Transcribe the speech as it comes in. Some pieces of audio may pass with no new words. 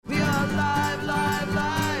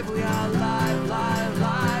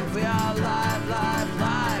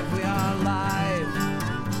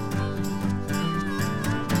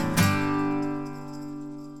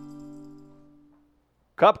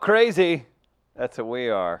Cup crazy. That's what we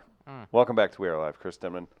are. Welcome back to We Are Live. Chris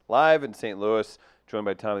Denman, live in St. Louis, joined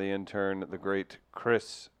by Tommy the intern, the great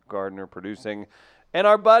Chris Gardner producing, and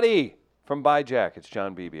our buddy from BuyJack. It's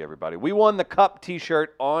John Beebe, everybody. We won the Cup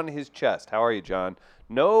T-shirt on his chest. How are you, John?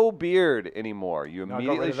 No beard anymore. You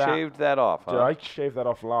immediately shaved that off, huh? Dude, I shaved that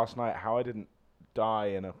off last night. How I didn't die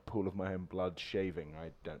in a pool of my own blood shaving,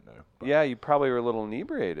 I don't know. But Yeah, you probably were a little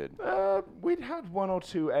inebriated. we'd had 1 or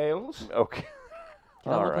 2 ales. Okay. You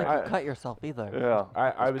don't All look right. like you cut yourself either. Yeah.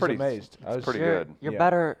 I was pretty, amazed. I It's was pretty You're, good. you're Yeah.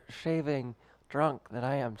 better shaving drunk than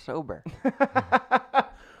I am sober.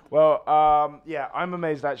 Well, yeah, I'm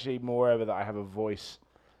amazed actually moreover that I have a voice.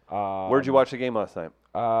 Where'd you watch the game last night?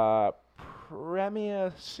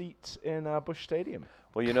 Premier seats in Busch Stadium.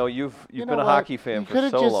 Well, you know, you've You been know a what? hockey fan you for could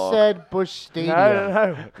have so just long. said Busch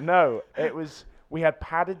Stadium. No. It was, we had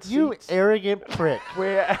padded seats. You arrogant prick. we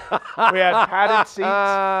had padded seats.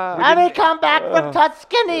 And he come back from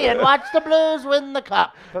Tuscany and watch the Blues win the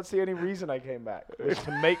cup. That's the only reason I came back, was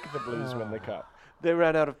to make the Blues win the cup. They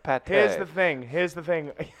ran out of pate. Here's the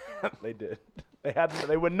thing. They did.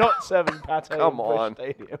 They were not serving pate Come in Busch on.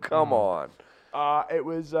 Stadium. Come on. It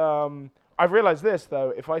was. I've realized this though.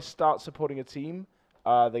 If I start supporting a team,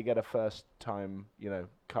 they get a first-time,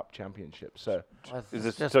 cup championship. So Is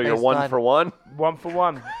this just so you're based 1 on- for 1? 1 for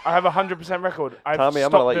 1. I have a 100% record. Tommy,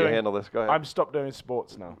 I'm going to let you handle this. Go ahead. I'm stopped doing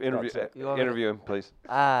sports now. Interview, That's it. You want me to- interview him, please.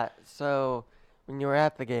 So when you were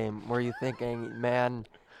at the game, were you thinking, man,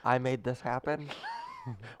 I made this happen?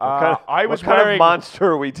 I was what kind wearing. of monster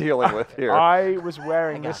are we dealing with here? I was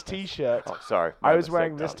wearing got this this. T-shirt. Oh, sorry. I My was mistake,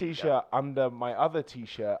 wearing this Tommy. T-shirt under my other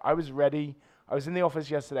T-shirt. I was ready. I was in the office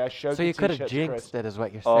yesterday. I showed So the you could T-shirt have to Chris. jinxed it, is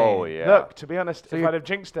what you're saying. Oh, yeah. Look, to be honest, So if you're- I'd have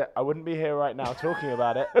jinxed it, I wouldn't be here right now talking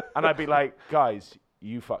about it. And I'd be like, guys,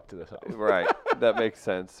 you fucked this up. Right. That makes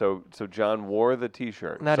sense. So John wore the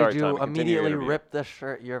T-shirt. Now, Sorry, did you Tommy, continue your immediately interview. rip the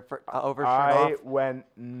shirt, your overshirt I off? went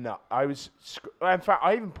nuts. I was, in fact,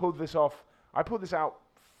 I even pulled this off. I pulled this out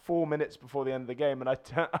 4 minutes before the end of the game, and I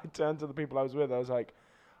turned to the people I was with. I was like,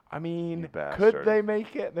 I mean, could bastard. they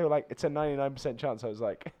make it? They were like, it's a 99% chance. I was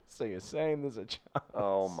like, so you're saying there's a chance?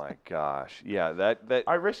 Oh, my gosh. Yeah, that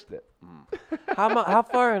I risked it. How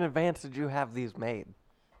far in advance did you have these made?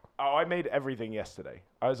 Oh, I made everything yesterday.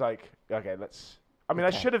 I was like, okay, let's. I mean, I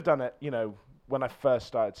Okay. should have done it, when I first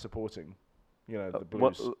started supporting, the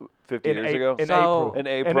Blues. 50 years ago? In So-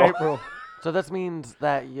 April. In April. So this means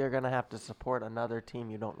that you're going to have to support another team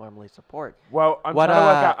you don't normally support. Well, I'm What, trying to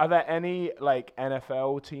work uh, out, are there any,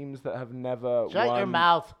 NFL teams that have never Shut won? your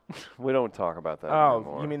mouth. We don't talk about that Oh,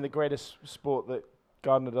 anymore. you mean the greatest sport that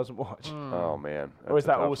Gardner doesn't watch? Oh, man. Or is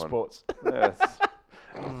That's that a all tough one. sports? Yes.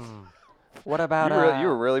 What about You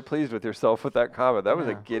were really pleased with yourself with that comment. That was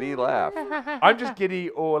a giddy laugh. I'm just giddy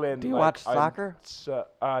all in. Do you like, watch I'm soccer?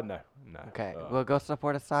 No. Okay, we'll go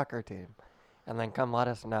support a soccer team, and then come let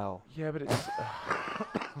us know. Yeah, but it's.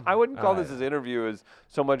 I wouldn't call this an interview as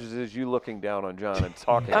so much as it is you looking down on John and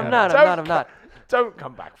talking. I'm at him. not. Don't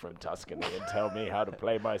come back from Tuscany and tell me how to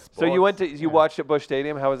play my sport. So you watched at Busch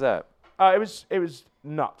Stadium. How was that? It was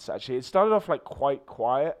nuts actually. It started off like quite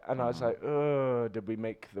quiet, and I was like, did we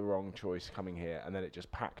make the wrong choice coming here? And then it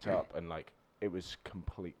just packed up, and like it was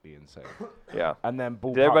completely insane. Yeah. And then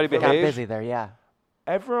Ballpark everybody Village- Got behave? busy there, yeah.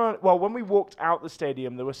 Everyone, well, when we walked out the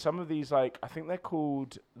stadium, there were some of these I think they're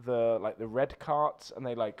called the red carts, and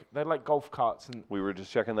they're like golf carts, and We were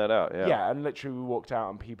just checking that out. Yeah. yeah, and literally we walked out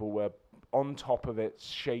and people were on top of it,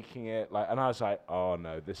 shaking it, and I was like, oh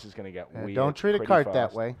no, this is gonna get weird. Don't treat a pretty cart fast.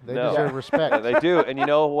 that way. They No. deserve respect. Yeah, they do. And you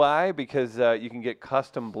know why? Because you can get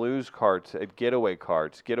custom Blues carts at Getaway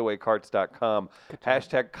Carts, getawaycarts.com.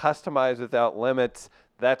 Hashtag customize without limits.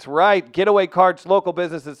 That's right. Getaway Carts, local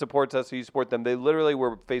business that supports us, so you support them. They literally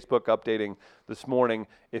were Facebook updating this morning.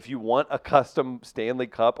 If you want a custom Stanley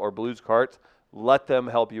Cup or Blues carts, let them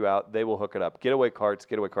help you out. They will hook it up. Getaway Carts,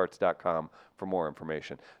 getawaycarts.com for more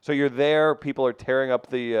information. So you're there. People are tearing up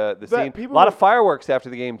the scene. A lot of fireworks after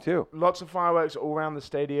the game, too. Lots of fireworks all around the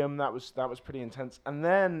stadium. That was pretty intense. And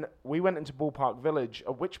then we went into Ballpark Village,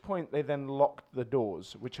 at which point they then locked the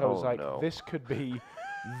doors, which I was Oh, like, no. this could be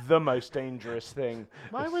the most dangerous thing.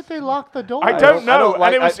 Why would they lock the door? I don't know.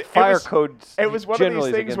 like and fire codes. It was one of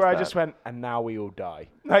generally these is things where I against just that. went, and now we all die.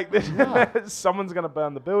 Like this, someone's gonna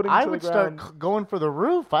burn the building. I to would the start ground. going for the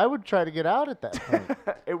roof. I would try to get out at that point.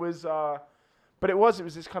 It was, but it was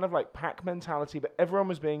this kind of like pack mentality. But everyone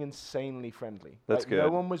was being insanely friendly. That's like, good.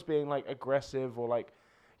 No one was being like aggressive or like,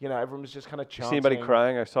 everyone was just kind of You chanting. see anybody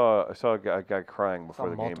crying? I saw a guy crying before Saw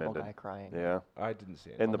the game multiple ended. guy crying Yeah. I didn't see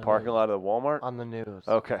it. In the the parking news. lot of Walmart? on the news.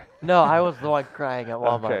 Okay. No, I was the one crying at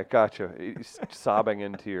Walmart. Okay, gotcha. Sobbing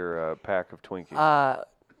into your pack of Twinkies.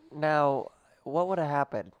 Now, what would have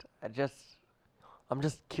happened? I'm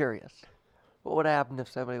just curious. What would have happened if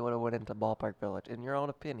somebody would have went into Ballpark Village, in your own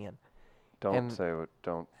opinion, Don't And- say what.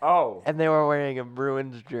 Don't. Oh. and they were wearing a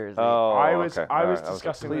Bruins jersey? Oh, I was- okay. I All was right.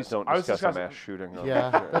 discussing Please this- don't I was discuss a discussing- mass shooting. Yeah,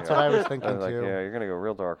 that's what I was I thinking was like, too. yeah, you're gonna go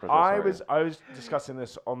real dark with this. I aren't was you? I was discussing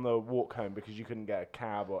this on the walk home because you couldn't get a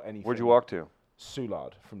cab or anything. Where'd you walk to?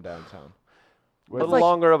 Soulard from downtown. A little like-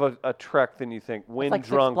 longer of a trek than you think. Wind like 6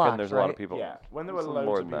 drunk, blocks, and there's a lot of right? people. Yeah, when there were It's a little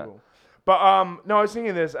more loads of than that. people. But no, I was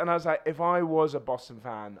thinking this, and I was like, if I was a Boston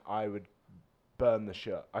fan, I would burn the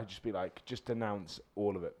shirt. I'd just be like, just announce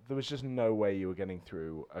all of it. There was just no way you were getting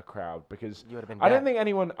through a crowd because You would have been I don't dead.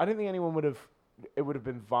 think anyone would have. It would have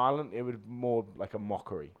been violent. It would have more like a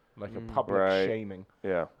mockery, like a public Right. shaming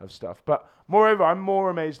Yeah. of stuff. But moreover, I'm more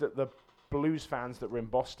amazed at the Blues fans that were in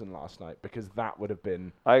Boston last night because that would have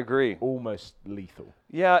been I agree. almost lethal.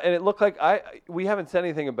 Yeah, and it looked like we haven't said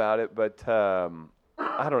anything about it, but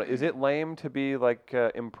I don't know. Is it lame to be like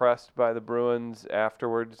impressed by the Bruins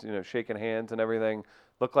afterwards? You know, shaking hands and everything.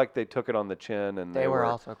 Looked like they took it on the chin, and They were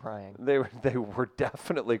also crying. They were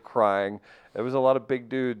definitely crying. There was a lot of big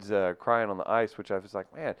dudes crying on the ice, which I was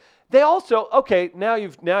like, man. They also now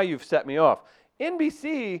you've set me off.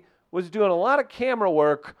 NBC was doing a lot of camera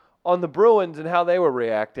work on the Bruins and how they were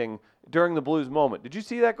reacting during the Blues moment. Did you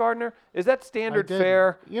see that, Gardner? Is that standard didn't.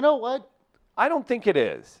 fare? You know what? I don't think it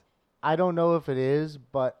is. I don't know if it is,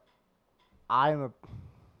 but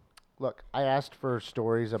look, I asked for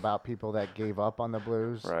stories about people that gave up on the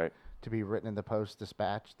Blues Right. to be written in the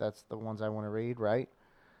Post-Dispatch. That's the ones I want to read, right?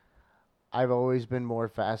 I've always been more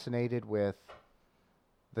fascinated with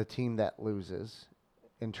the team that loses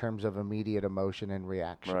in terms of immediate emotion and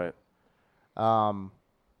reaction. Right.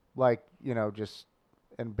 Like, just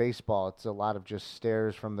in baseball, it's a lot of just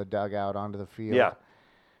stares from the dugout onto the field. Yeah.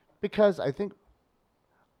 Because I think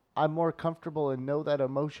I'm more comfortable and know that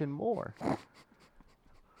emotion more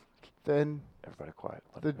than Everybody quiet.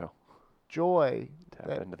 Let The- it go. joy Tap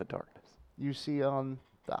that into the darkness. you see on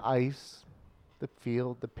the ice, the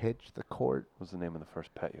field, the pitch, the court. What's the name of the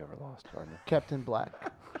first pet you ever lost, Gardner? Captain Black.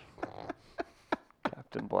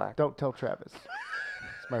 Captain Black. Don't tell Travis.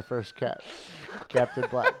 It's my first cat. Captain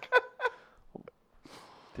Black.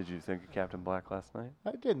 Did you think of Captain Black last night?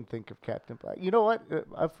 I didn't think of Captain Black. You know what?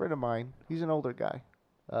 A friend of mine, he's an older guy,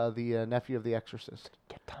 the nephew of The Exorcist.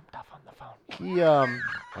 Get Tom Duff on the phone. He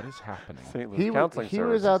What is happening? St. Louis he Counseling was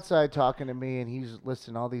Services. outside talking to me, and he's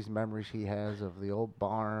listing all these memories he has of the old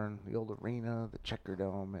barn, the old arena, the Checker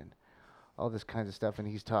Dome, and all this kinds of stuff. And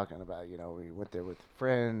he's talking about, he went there with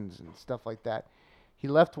friends and stuff like that. He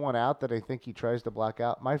left one out that I think he tries to block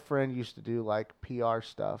out. My friend used to do like PR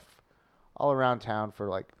stuff all around town for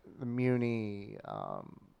like the Muni,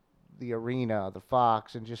 the arena, the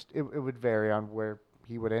Fox, and just it would vary on where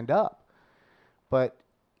he would end up. But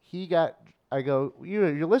I go,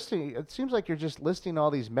 you're listing, it seems like you're just listing all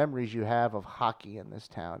these memories you have of hockey in this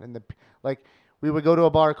town. And we would go to a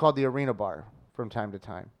bar called the Arena Bar from time to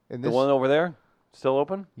time. And The one over there? Still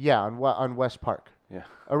open? yeah, on West Park. Yeah.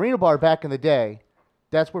 Arena Bar back in the day,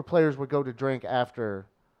 that's where players would go to drink after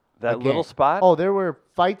That a little game. spot? Oh, there were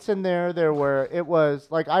fights in there. It was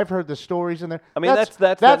like I've heard the stories in there. I mean, that's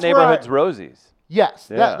that where neighborhood's Rosie's. Yes,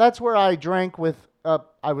 Yeah. that's where I drank with.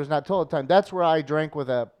 I was not told at the time. That's where I drank with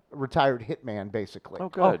a retired hitman, basically. Oh, Oh,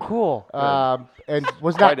 good. cool. And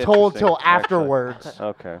was Quite not told interesting, till actually. afterwards.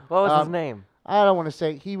 Okay. What was his um, name? I don't want to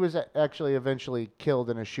say he was actually eventually killed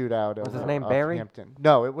in a shootout. Was of, his name of Barry? Hampton.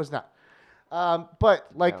 No, it was not. But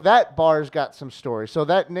like that bar's got some stories. So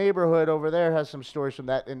that neighborhood over there has some stories from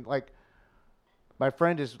that. And like my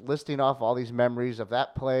friend is listing off all these memories of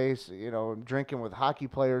that place, drinking with hockey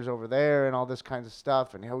players over there and all this kinds of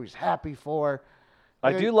stuff and who he's happy for.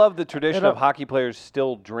 I do love the tradition I- of hockey players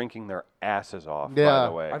still drinking their asses off, by Yeah.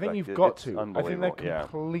 the way. I think Like, you've it- got it's to. I think Unbelievable. they're Yeah.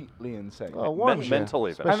 completely insane. Oh, wouldn't you? mental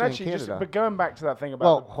even. Especially And in actually, Canada. but going back to that thing about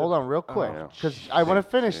Well, the- hold on real quick, Yeah. because I want to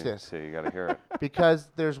finish See, this. See, you got to hear it. Because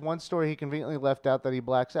there's one story he conveniently left out that he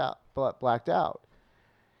blacked out.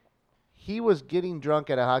 He was getting drunk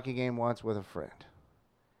at a hockey game once with a friend,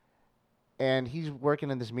 and he's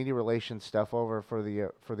working in this media relations stuff over for the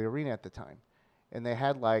arena at the time, and they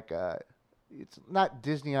had like it's not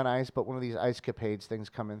Disney on Ice, but one of these ice capades things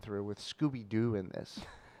coming through with Scooby-Doo in this,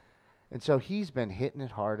 and so he's been hitting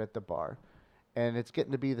it hard at the bar. And it's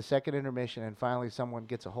getting to be the second intermission, and finally someone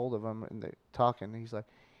gets a hold of him, and they're talking. And he's like,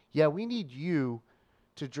 "Yeah, we need you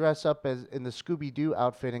to dress up as in the Scooby-Doo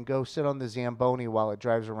outfit and go sit on the Zamboni while it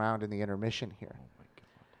drives around in the intermission here."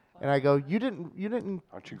 And I go, "You didn't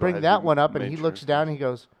Aren't you bring glad that you one up?" And made he sure looks it's down and he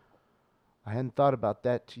goes, "I hadn't thought about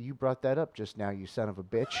that till you brought that up just now, you son of a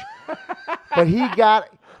bitch." But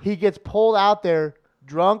he gets pulled out there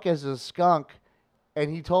drunk as a skunk, and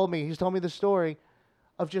he's told me the story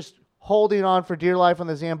of just holding on for dear life on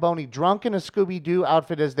the Zamboni, drunk in a Scooby-Doo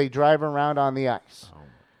outfit as they drive around on the ice.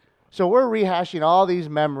 So we're rehashing all these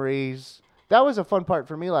memories. That was a fun part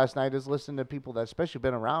for me last night, is listening to people that especially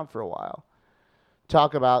been around for a while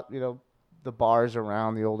talk about, the bars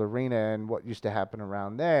around the old arena and what used to happen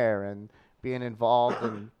around there, and being involved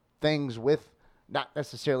in things with not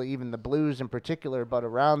necessarily even the Blues in particular, but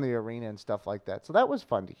around the arena and stuff like that. So that was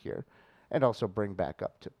fun to hear and also bring back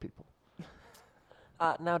up to people.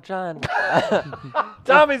 Now, John,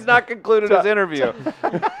 Tommy's not concluded his interview.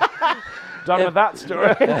 Done with that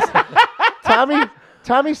story.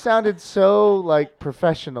 Tommy sounded so like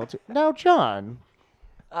professional. Now, John.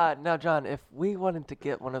 if we wanted to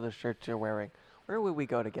get one of the shirts you're wearing, where would we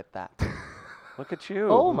go to get that? Look at you.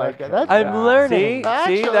 Oh my God, that's I'm learning. See,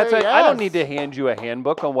 Actually, that's right. I don't need to yes. hand you a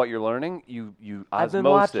handbook on what you're learning. You osmose I've been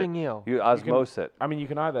watching it. you. You osmose it. I mean, you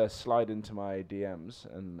can either slide into my DMs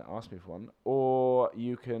and ask me for one, or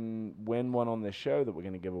you can win one on this show that we're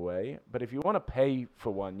going to give away. But if you want to pay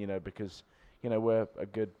for one, because, we're a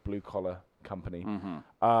good blue-collar company,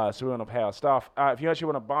 so we want to pay our staff. If you actually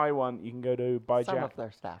want to buy one, you can go to Buy Some Jack. of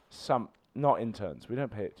their staff. Some, not interns. We don't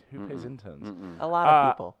pay it. Who pays interns? A lot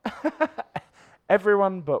of people.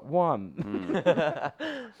 Everyone but one.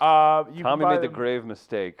 Tommy made the grave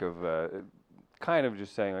mistake of kind of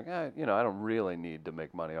just saying, like, I don't really need to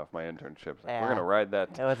make money off my internships. Like, we're Yeah. going to ride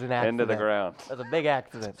that It was an into accident. the ground. It was a big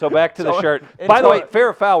accident. So back to the shirt. it's By the way, all- fair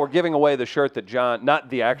or foul, we're giving away the shirt that John, not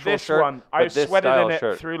the actual This shirt, one, but I this sweated style in it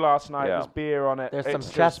shirt. through last night. Yeah. There's beer on it. There's It some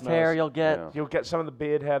still chest smells. hair you'll get. Yeah. You'll get some of the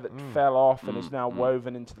beard hair that fell off and is now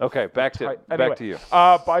woven into the Okay, back to tight- back anyway, to you.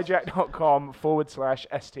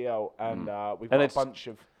 buyjack.com/STL, and we've And got a it's- bunch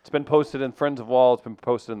of It's been posted in Friends of Wall. It's been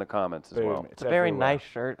posted in the comments as boom. well. It's a very everywhere. nice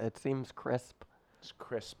shirt. It seems crisp. It's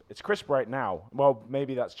crisp. It's crisp right now. Well,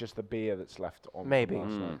 maybe that's just the beer that's left on. Maybe. last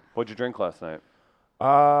night. What'd you drink last night?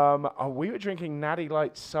 We were drinking Natty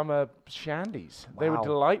Light Summer Shandies. They were Wow.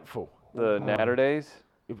 delightful. The Natter Days?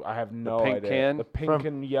 I have no pink idea. can? The pink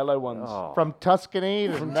and yellow ones. Oh. From Tuscany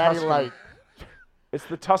to Natty Light. It's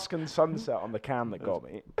the Tuscan sunset on the can that got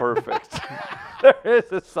me. Perfect. There is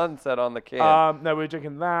a sunset on the can. No, we were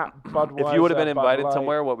drinking that. Budweiser. if you would have been Bud invited Light.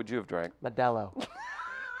 somewhere, what would you have drank? Modelo.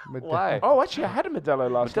 Why? Oh, actually, I had a Modelo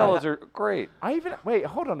last night. Modelo's are great. Wait,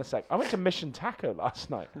 hold on a sec. I went to Mission Taco last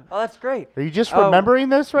night. Oh, that's great. Are you just Oh, remembering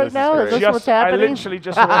this right this is now? Is great. this what's happening? I literally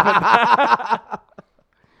just remembered.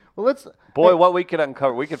 Well, let's. Boy, what we could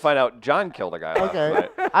uncover. We could find out John killed a guy last Okay.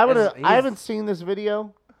 night. He's- I haven't seen this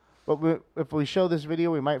video, but if we show this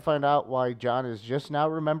video, we might find out why John is just now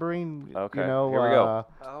remembering. Okay, here we go.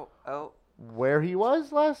 Oh. Where he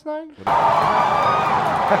was last night.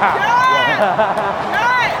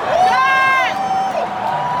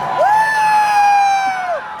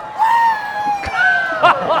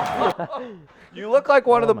 You look like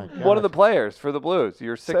one Oh of my the players for the Blues.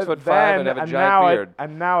 You're 6'5" and have a giant now beard.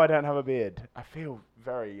 and now I don't have a beard. I feel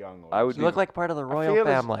very young. I would You look like part of the I royal feel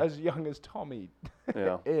family. as young as Tommy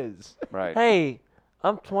Yeah. is. Right. Hey,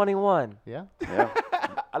 I'm 21. Yeah. Yeah.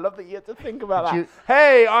 I love that you have to think about that. You-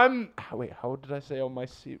 Hey, I'm. Wait, how old did I say on my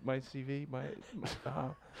CV?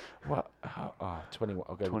 What? 21.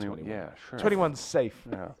 I'll go 20, with 21. yeah, sure. 21's safe.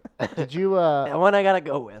 Yeah. Did you And one I gotta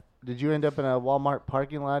go with. did you end up in a Walmart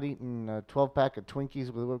parking lot eating a 12-pack of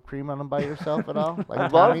Twinkies with whipped cream on them by yourself at all? Like I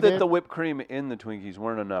Tommy love that did? the whipped cream in the Twinkies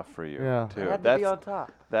weren't enough for you. Yeah. Too. I had to That's be on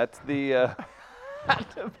top. that's the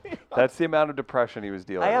that's the amount of depression he was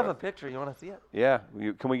dealing I have a with. picture. You want to see it? Yeah.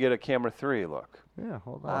 Can we get a camera 3 look? Yeah,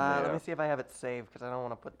 hold on. Let yeah. me see if I have it saved because I don't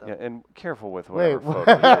want to put the. Yeah, and careful with Wait, whatever what?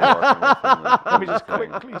 photo you're working with in the- Let me in just this thing.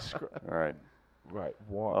 quickly scroll. All right. Right.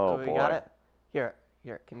 What? Oh we boy. got it. Here.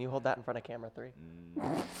 Can you hold that in front of camera 3?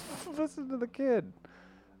 Listen to the kid.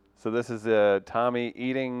 So this is Tommy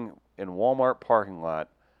eating in Walmart parking lot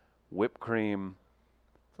whipped cream.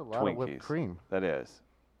 That's a lot of whipped Twinkies. cream. That is.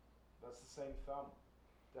 That's the same thumb.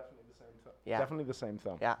 Definitely the same thumb. Yeah. Definitely the same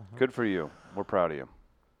thumb. Yeah. Good for you. We're proud of you.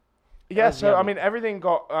 Yeah, was so I yummy. mean, everything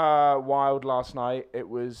got wild last night. It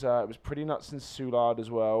was pretty nuts in Soulard as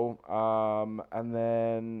well. And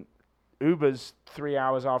then Ubers 3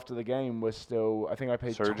 hours after the game was still. I think I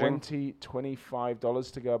paid Surging?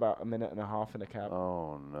 $25 to go about a minute and a half in a cab.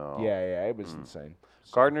 Oh no. Yeah, it was insane.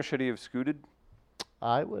 Gardner, should he have scooted?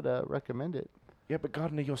 I would recommend it. Yeah, but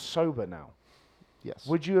Gardner, you're sober now. Yes.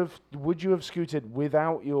 Would you have scooted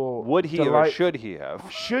without your? Would he or delight- should he have?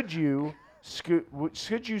 Should you scoot?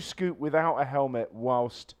 Should you scoot without a helmet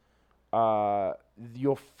whilst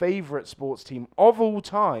your favorite sports team of all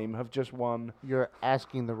time have just won? You're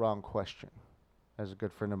asking the wrong question, as a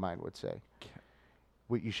good friend of mine would say.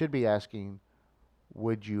 What you should be asking,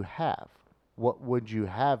 would you have? What would you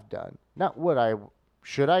have done? Not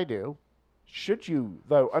should I do? Should you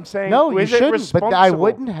though? I'm saying No, you is it shouldn't. But I responsible?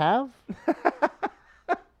 wouldn't have.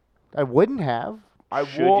 I wouldn't have. I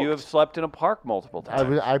Should walked, you have slept in a park multiple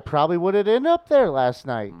times? I probably would have ended up there last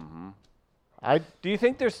night. Do you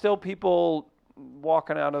think there's still people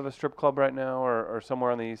walking out of a strip club right now or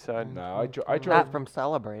somewhere on the east side? No, I drove. Not from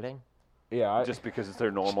celebrating. Yeah, Just because it's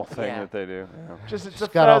their normal thing Yeah. that they do. Yeah. it's a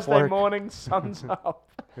got off Thursday work. morning, sun's up.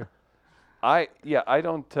 I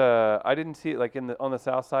didn't see it like on the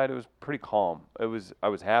south side. It was pretty calm. I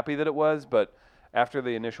was happy that it was, but after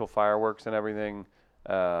the initial fireworks and everything,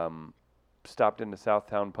 stopped into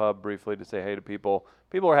Southtown Pub briefly to say hey to people.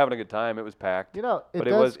 People were having a good time. It was packed. You know, but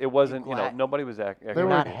it wasn't. You know, What? nobody was acting. You're were-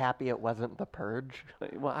 not happy it wasn't the purge.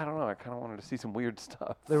 Well, I don't know. I kind of wanted to see some weird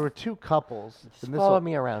stuff. There were two couples. Just and this follow will-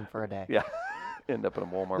 me around for a day. Yeah. End up in a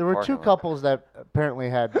Walmart. There were parking two lot. couples that apparently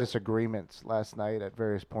had disagreements last night at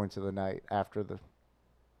various points of the night after the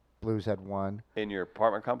Blues had won. In your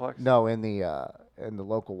apartment complex. No, in the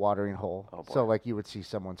local watering hole. Oh, boy. So like you would see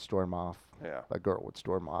someone storm off. Yeah. A girl would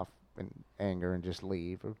storm off in anger and just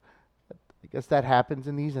leave. I guess that happens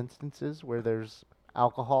in these instances where there's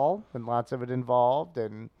alcohol and lots of it involved,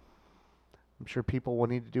 and I'm sure people will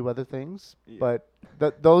need to do other things. Yeah.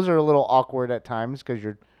 But those are a little awkward at times because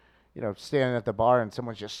you're, standing at the bar and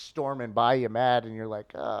someone's just storming by you mad, and you're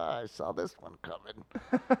like, I saw this one coming.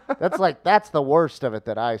 That's the worst of it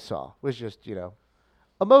that I saw was just,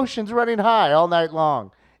 emotions running high all night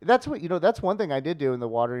long. That's that's one thing I did do in the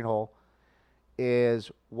watering hole is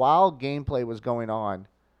while gameplay was going on,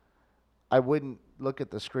 I wouldn't look at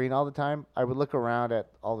the screen all the time. I would look around at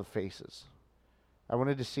all the faces. I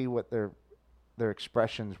wanted to see what their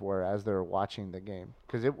expressions were as they were watching the game,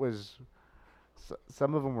 because it was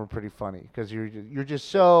some of them were pretty funny because you're just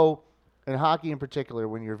so, in hockey in particular,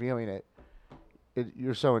 when you're viewing it,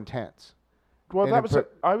 you're so intense. Well, And that in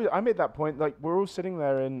was I made that point. Like we're all sitting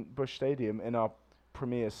there in Busch Stadium in our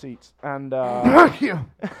premier seats, and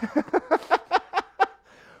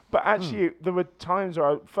but actually there were times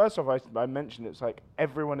where first off I mentioned it's like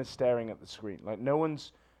everyone is staring at the screen. Like no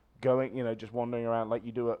one's going, just wandering around like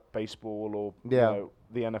you do at baseball or Yeah.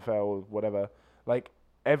 The NFL or whatever. Like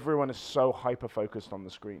everyone is so hyper focused on the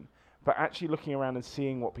screen, but actually looking around and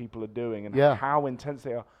seeing what people are doing and Yeah. how intense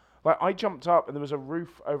they are. Like I jumped up and there was a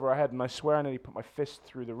roof over our head, and I swear I nearly put my fist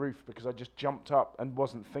through the roof because I just jumped up and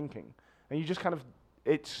wasn't thinking. And you just kind of,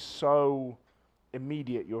 it's so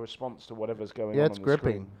immediate, your response to whatever's going Yeah, on it's the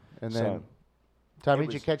gripping. screen. And So, then, Tommy, it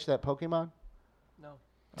did you was- catch that Pokemon? No.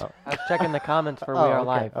 Oh. I was checking the comments for Oh, We Are okay,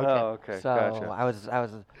 Live. okay. Oh, okay. So Gotcha. I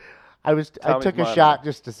Tommy's took a monitoring. shot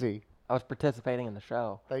just to see. I was participating in the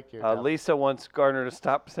show. Thank you. Lisa wants Gardner to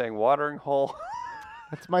stop saying watering hole.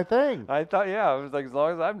 That's my thing. I thought, I was like, as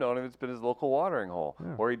long as I've known him, it's been his local watering hole,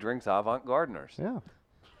 Yeah. or he drinks Avant Gardeners. Yeah.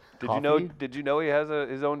 Did you know he has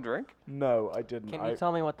his own drink? No, I didn't. Can you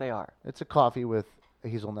tell me what they are? It's a coffee with a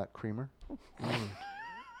hazelnut creamer.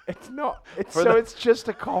 It's not. It's For so the- it's just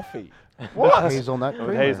a coffee. What? Hazelnut With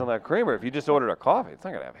creamer. hazelnut creamer. If you just ordered a coffee, it's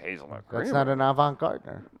not gonna have hazelnut creamer. That's not an Avant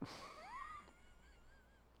Gardener.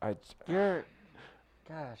 You're,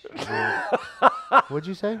 gosh. What'd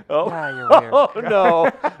you say? Oh, Yeah, you're weird. oh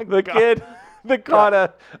no! The kid that caught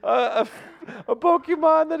a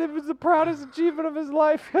Pokemon that it was the proudest achievement of his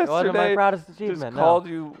life yesterday. It wasn't my proudest Just achievement. No.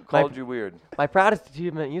 called you weird. My proudest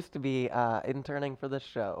achievement used to be interning for this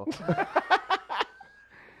show.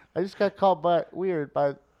 I just got called weird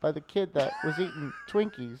by the kid that was eating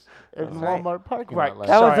Twinkies in That's right. Walmart parking Right. lot.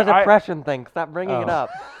 That last was Sorry, a I- depression thing. Stop bringing it Oh. up.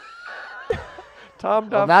 Tom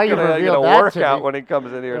Well, Duff's now you've gonna get a revealed that to workout me. when he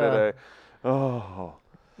comes in here Yeah. today. Oh,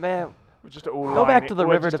 Man, We're just all go back lying- to the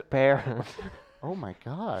we're river to just- pair. Oh my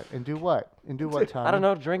God! And do what? And do what, Tommy? I don't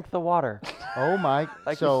know, drink the water. Oh my!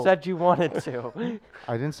 Like so you said you wanted to.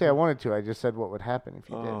 I didn't say I wanted to. I just said what would happen if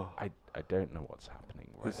you oh. I don't know what's happening.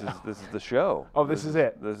 Right This now. is the show. Oh, this is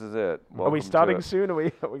it? This is it. Are we starting soon? Are we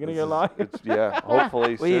gonna go live?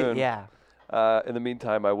 Hopefully soon. Yeah. In the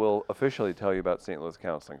meantime, I will officially tell you about St. Louis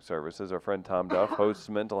Counseling Services. Our friend Tom Duff hosts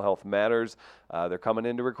Mental Health Matters. They're coming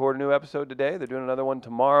in to record a new episode today. They're doing another one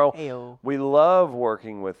tomorrow. Heyo. We love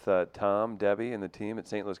working with Tom, Debbie, and the team at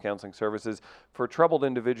St. Louis Counseling Services for troubled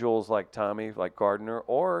individuals like Tommy, like Gardner,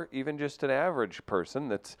 or even just an average person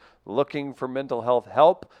that's looking for mental health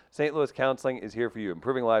help. St. Louis Counseling is here for you,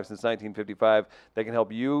 improving lives since 1955. They can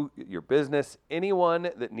help you, your business, anyone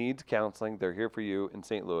that needs counseling. They're here for you in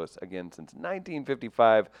St. Louis, again, since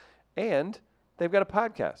 1955. And they've got a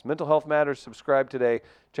podcast, Mental Health Matters. Subscribe today.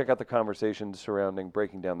 Check out the conversations surrounding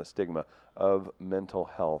breaking down the stigma of mental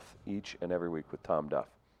health each and every week with Tom Duff.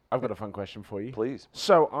 I've got a fun question for you. Please.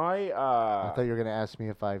 So I thought you were going to ask me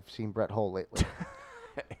if I've seen Brett Hull lately.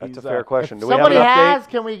 That's a he's, fair question. If Do we have somebody an update? has,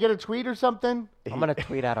 can we get a tweet or something? I'm gonna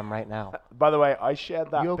tweet at him right now. By the way, I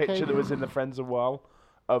shared that You okay, picture that was dude? in the Friends of Well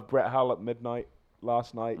of Brett Hull at midnight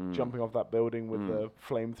last night, jumping off that building with the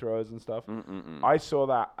flamethrowers and stuff. I saw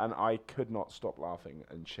that and I could not stop laughing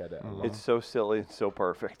and shed it. a lot. It's so silly and so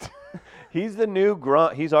perfect. He's the new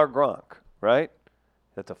Gronk. He's our Gronk, right?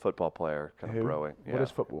 That's a football player, kind Who? of broing. What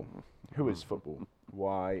is football? Who is football?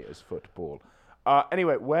 Why is football?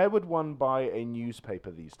 Anyway, where would one buy a newspaper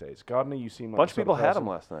these days? Gardner, you seem like A bunch the of sort people had person-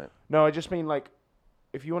 them last night. No, I just mean like,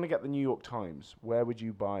 if you want to get the New York Times, where would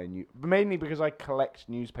you buy a new? Mainly because I collect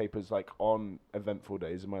newspapers like on eventful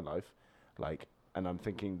days in my life, like, and I'm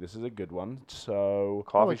thinking this is a good one. So,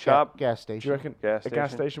 Coffee Ga- shop. gas do you station. reckon Gas a gas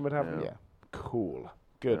station? station would have them? Yeah, Cool.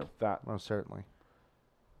 Good. Yeah. That. most certainly.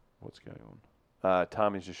 What's going on?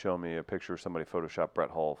 Tommy's just showing me a picture of somebody photoshopped Brett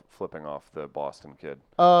Hull flipping off the Boston kid.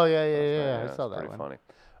 Oh, yeah. I it's saw that pretty one.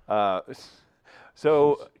 funny.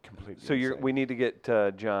 So Completely. so insane. we need to get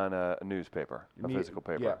John a newspaper, a Me- physical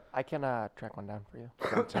paper. Yeah, I can track one down for you.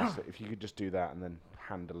 fantastic. If you could just do that and then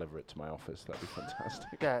hand deliver it to my office, that'd be fantastic.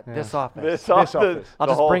 Yeah, Yeah. this office. This office. I'll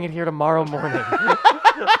the just whole- bring it here tomorrow morning.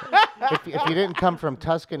 If you didn't come from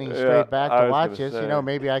Tuscany Yeah, straight back I to was watch gonna us, you say. know,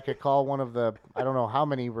 maybe I could call one of the, I don't know how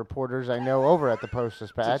many reporters I know over at the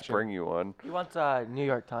Post-Dispatch. Just bring you one. He wants New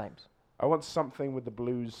York Times. I want something with the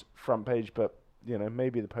Blues front page, but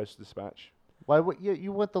maybe the Post-Dispatch. Why would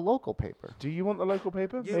you want the local paper? Do you want the local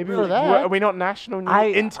paper? You Maybe really- For that. Are we not national news? I-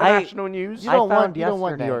 International news? You I don't want found you don't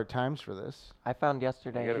want New yesterday- York Times for this. I found You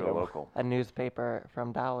yesterday gotta go local. a newspaper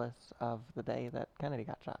from Dallas of the day that Kennedy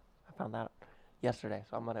got shot. I found that yesterday,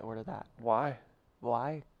 so I'm gonna order that. Why?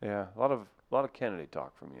 Why? Yeah, a lot of Kennedy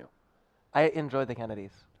talk from you. I enjoy the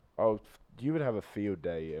Kennedys. Oh, you would have a field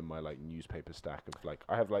day in my newspaper stack of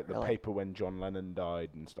I have the Really? paper when John Lennon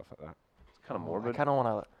died and stuff like that. It's kind of I morbid. kind of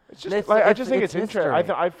want to. It's just I just think it's interesting.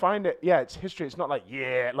 history. I find it. Yeah, it's history. It's not I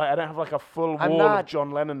don't have a full I'm wall of not-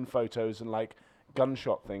 John Lennon photos and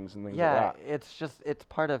gunshot things and things Yeah, like that. it's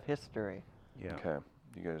part of history. Yeah. Okay,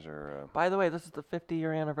 you guys are. By the way, this is the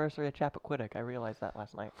 50-year anniversary of Chappaquiddick. I realized that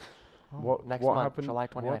last night. What Next what month, happened? July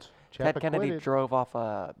 29th. What? Ted Kennedy Chappaquiddick. drove off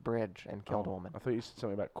a bridge and killed a Oh, woman. I thought you said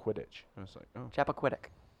something about Quidditch. I was like, oh. Chappaquiddick.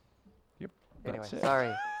 Yep. Anyway, That's it.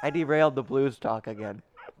 sorry. I derailed the blues talk again.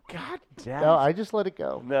 God damn. No, I just let it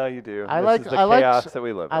go. No, you do. I This like is the I like chaos s- that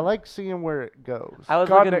we live in. I like seeing where it goes. I was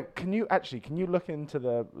Gardner, looking. can you look into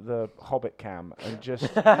the Hobbit cam and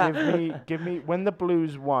just give me when the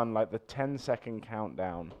Blues won the 10-second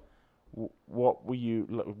countdown. What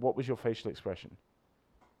was your facial expression?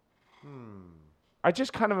 I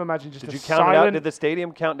just kind of imagine just Did a you count it out? silent. Did the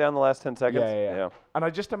stadium count down the last 10 seconds? Yeah. And I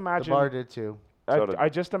just The imagine. bar did too. So did- I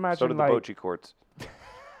just imagine So did the Bocce courts.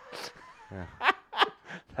 Yeah.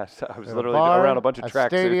 I was In literally bar, around a bunch of track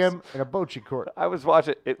stadium, and a bocce court. I was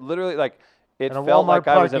watching it. Literally, it In a felt like Walmart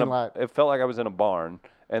I was in a. parking lot. It felt like I was in a barn,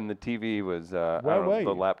 and the TV was. I Where don't know, were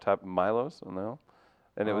the you? laptop Milo's, no,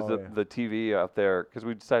 and it was Oh, the TV out there because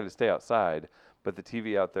we decided to stay outside, but the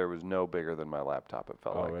TV out there was no bigger than my laptop. It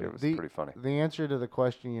felt Oh, like really? it was The- pretty funny. The answer to the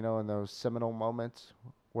question, in those seminal moments,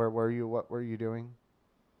 where were you? What were you doing?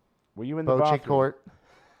 Were you in the Bocce bathroom? court,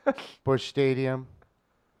 Busch Stadium,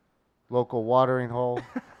 local watering hole,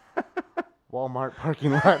 Walmart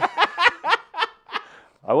parking lot.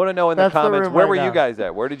 I want to know in the That's the comments room where right were you now. guys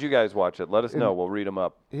at? Where did you guys watch it? Let us know. We'll read them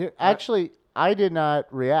up. Actually, I did not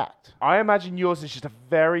react. I imagine yours is just a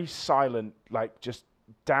very silent, just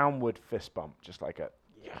downward fist bump, just like a.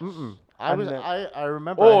 Yes. Mm-mm. I And was. then- I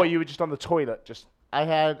remember. Or you were just on the toilet, just.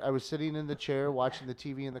 I was sitting in the chair watching the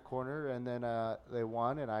TV in the corner, and then they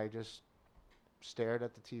won, and I just stared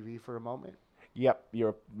at the TV for a moment. Yep, you're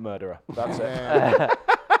a murderer. That's it.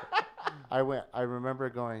 And I remember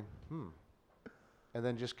going, and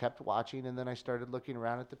then just kept watching, and then I started looking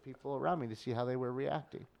around at the people around me to see how they were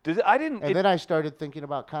reacting, I didn't. and then I started thinking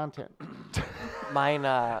about content, Mine.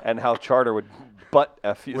 And how Charter would butt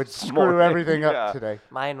F you. would this screw morning. everything up Yeah. today.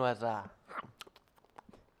 Mine was.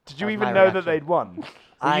 Did you That was even my know that reaction. they'd won? Were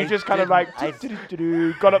I you just kind of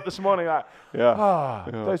didn't. got up this morning like, Yeah.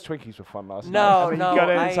 those Twinkies were fun last No, night. And then no, you got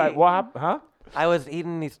in and it's I- like, what happened? Huh? I was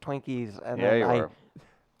eating these Twinkies and Yeah, then you I were.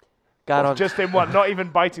 got on. Just in one, not even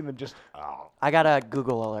biting them, just, I got a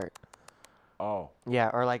Google alert. oh. Yeah,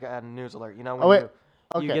 or like a news alert. You know when Oh, wait. you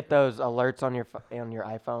Okay. get those alerts on your on your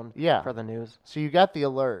iPhone. Yeah. For the news. So you got the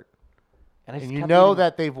alert, And I just and you kept know eating-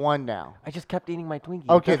 that they've won now. I just kept eating my Twinkies.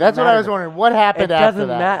 Okay, It doesn't that's what I matter. was wondering. What happened It after doesn't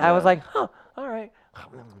that? matter. I was Yeah. like, huh, all right.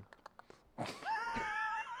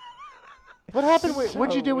 What happened?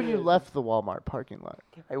 What'd you So do when you weird. left the Walmart parking lot?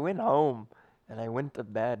 I went home, and I went to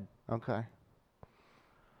bed. Okay.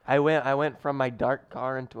 I went from my dark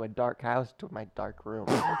car into a dark house to my dark room.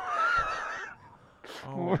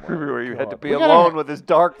 Where you had to be We gotta alone ha- with his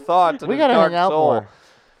dark thoughts and We his gotta dark hang out soul. more.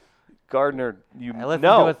 Gardner, you I listened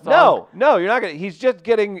no, to a song. no, you're not gonna. He's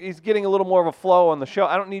getting a little more of a flow on the show.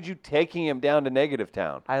 I don't need you taking him down to negative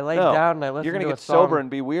town. I laid No. down and I listened You're gonna to get a song. sober and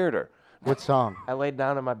be weirder. What song? I laid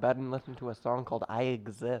down in my bed and listened to a song called "I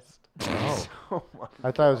Exist." Oh.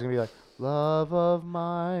 I thought it was gonna be like, "Love of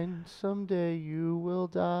mine, someday you will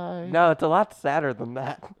die. No, it's a lot sadder than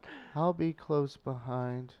that. I'll be close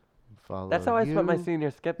behind and follow That's how I spent my you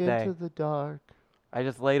senior skip day. into the dark." I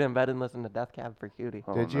just laid in bed and listened to Death Cab for Cutie.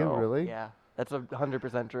 Oh, Did you no. really? Yeah, that's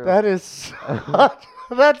 100% true. That is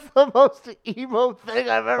that's the most emo thing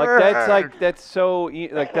I've ever heard. That's so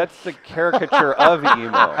that's the caricature of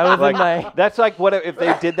emo. I was in my- That's like what if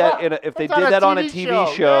they did that if they It's on did a that on a TV TV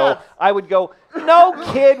show, show. yes. I would go, no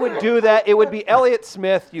kid would do that. It would be Elliott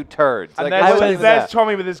Smith, you turds. And Like, there's, I wouldn't do there's that.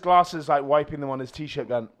 Tommy with his glasses, like wiping them on his t-shirt,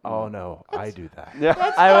 going, "Oh no, I do that." Yeah.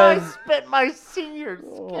 That's I how was- I spent my senior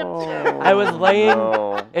skip day. I was laying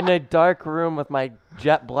no. in a dark room with my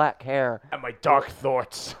jet black hair. And my dark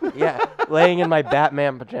thoughts. Yeah, laying in my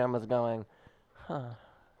Batman pajamas, going, "Huh."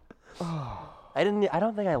 I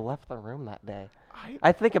don't think I left the room that day.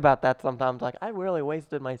 I think about that sometimes. Like, I really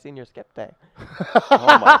wasted my senior skip day.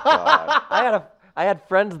 Oh my god. I had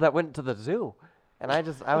friends that went to the zoo, and I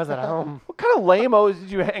was at home. What kind of lame-os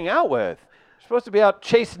did you hang out with? You're supposed to be out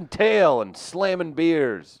chasing tail and slamming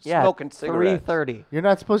beers, Yeah, smoking cigarettes. 3:30. You're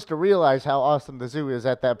not supposed to realize how awesome the zoo is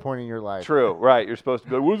at that point in your life. True, right. You're supposed to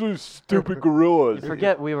be like, what's those stupid gorillas? You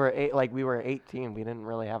forget we were 18. We didn't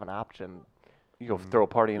really have an option. You go throw a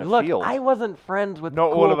party in a Look, field. I wasn't friends with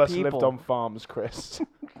Not cool all of us people. lived on farms, Chris.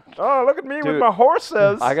 Oh, look at me with Dude, my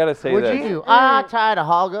horses. I gotta say What'd that. you do? I tied a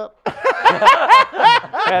hog up.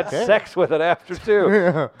 Had sex with it after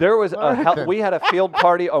too. There was Alright then. we had a field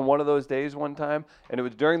party on one of those days one time, and it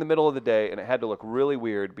was during the middle of the day, and it had to look really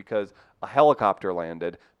weird because a helicopter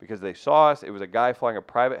landed because they saw us. It was a guy flying a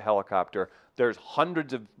private helicopter. There's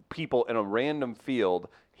hundreds of people in a random field.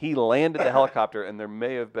 He landed the helicopter, and there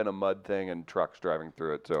may have been a mud thing and trucks driving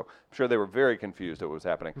through it. So I'm sure they were very confused at what was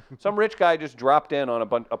happening. Some rich guy just dropped in on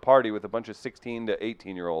a party with a bunch of 16 to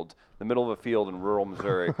 18-year-olds in the middle of a field in rural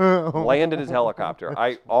Missouri, landed his helicopter.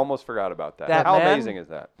 I almost forgot about that. That How man? amazing is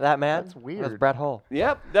that? That man That's was weird. Brett Hull.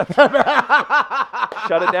 Yep.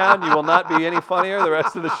 Shut it down. You will not be any funnier the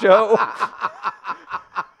rest of the show.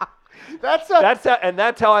 That's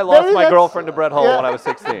That's how I lost Maybe my that's- girlfriend to Brett Hull yeah. when I was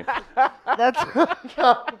 16. that's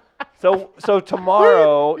So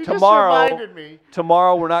tomorrow, You just reminded me.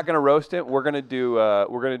 tomorrow we're not going to roast it. We're going to do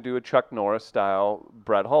a Chuck Norris style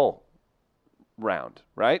Brett Hull round,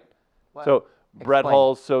 right? What? So Brett Explain.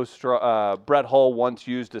 Hull's so strong. Brett Hull once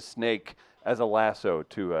used a snake as a lasso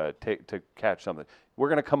to catch something. We're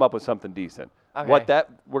going to come up with something decent. Okay.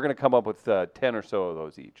 We're going to come up with 10 or so of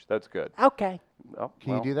those each. That's good. Okay. Oh, Can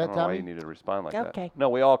you well, do that, I don't know why Tommy? you need to respond like that. Okay. No,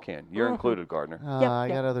 we all can. You're included, Gardner. I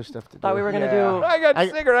got other stuff to do. Thought we were gonna Yeah. do. I got I-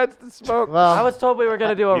 cigarettes to smoke. Well, I was told we were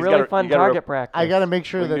gonna do a He's really gotta- fun you gotta target practice. I got to make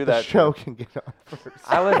sure We can do that the that, show too. can get on first.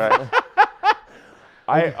 I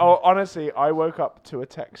was. Honestly, I woke up to a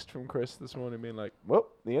text from Chris this morning being like, "Well,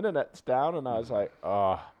 the internet's down," and I was like,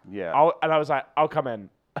 "Oh, Yeah. and I was like, "I'll come in."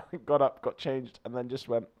 Got up, got changed, and then just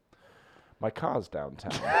went. My car's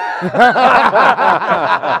downtown.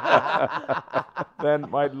 Then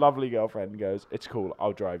my lovely girlfriend goes, "It's cool,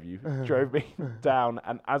 I'll drive you." Drove me down,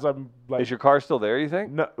 and as I'm like, Is your car still there, you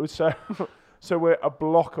think? no, so we're a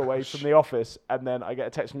block away from the office, and then I get a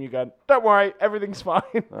text from you going, "Don't worry, everything's fine."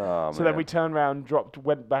 Oh, So man. then we turned around,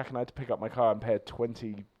 went back, and I had to pick up my car and pay a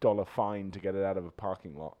 $20 fine to get it out of a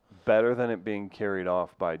parking lot. Better than it being carried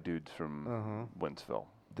off by dudes from Wentzville.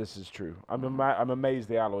 This is true. I'm amazed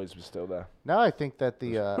the alloys were still there. Now I think that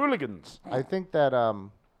Hooligans. I think that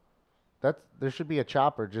there should be a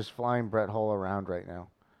chopper just flying Brett Hull around right now,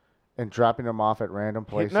 and dropping him off at random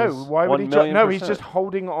places. No, why would he? 1,000,000%. No, he's just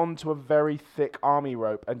holding on to a very thick army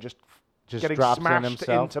rope and just getting drops in smashed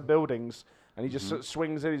himself. into buildings, and he just sort of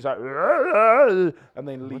swings in. He's like, and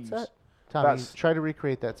then What's leaves. that? Tommy, That's- try to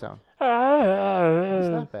recreate that sound. It's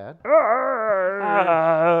not bad.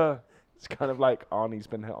 It's kind of like Arnie's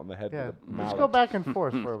been hit on the head Yeah, with a let's mallet. go back and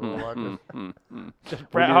forth for a little while. We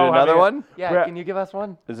Brett need Hull another having a- one? Yeah, Brett- can you give us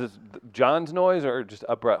one? Is this John's noise or just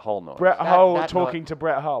a Brett Hull noise? Brett That- Hull that talking to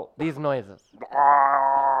Brett Hull. These noises.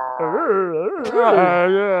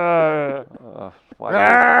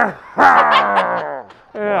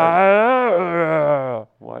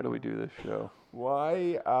 Why do we do this show?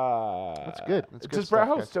 Why? That's good. That's good Does stuff, Brett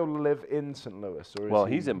Hull guys. still live in St. Louis, or is Well,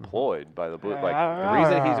 he? he's employed by the Blue. Like the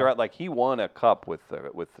reason he's around, like he won a cup with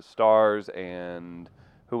the Stars and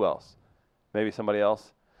who else? Maybe somebody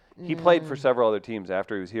else. He played for several other teams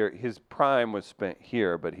after he was here. His prime was spent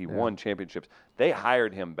here, but he won championships. They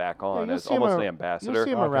hired him back on you'll as see him almost an ar- ambassador. You'll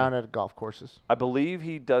see him around at golf courses. I believe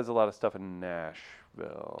he does a lot of stuff in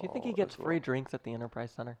Nashville. Do you think he gets as well. free drinks at the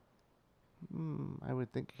Enterprise Center? I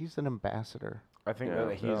would think he's an ambassador. I think Yeah,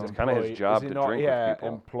 that he's it's employed. kinda his job is he to not, drink with yeah, people.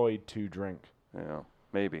 employed to drink. Yeah,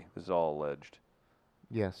 maybe. This is all alleged.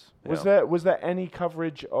 Yes. Yeah. Was there any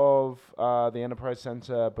coverage of the Enterprise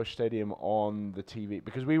Center, Busch Stadium on the TV?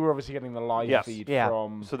 Because we were obviously getting the live Yes. feed Yeah.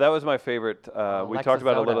 from. So that was my favorite. We Alexis talked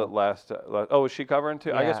about it a little Zoto. last. Oh, was she covering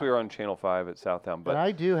too? I guess Yeah. we were on Channel 5 at Southtown. But But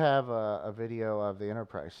I do have a video of the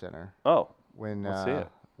Enterprise Center oh, when Let's see it.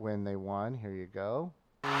 when they won. Here you go.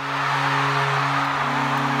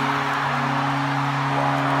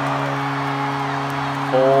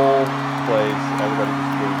 whole place, everybody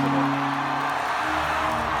just losing it.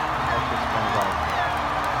 That's just kind of like,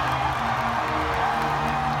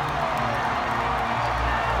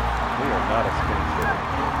 We are not a skinny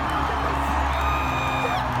city.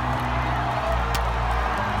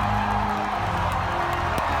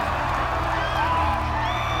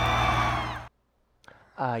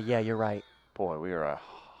 Yeah, you're right. Boy, we are a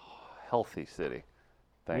healthy city.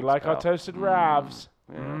 Thanks, we like our pal. toasted ravs.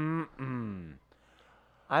 Yeah. Mm-mm.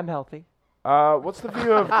 I'm healthy. What's the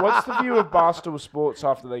view of Barstool Sports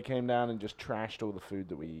after they came down and just trashed all the food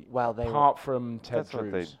that we eat? Well, they. Apart from Ted That's what they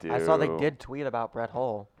Drews. do. I saw they did tweet about Brett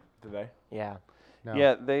Hull. Did they? Yeah. no.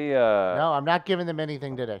 Yeah, they. No, I'm not giving them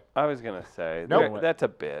anything today. I was gonna say Nope. that's a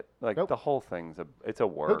bit like Nope. the whole thing's it's a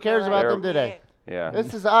work. Who cares about They're- them today? Yeah.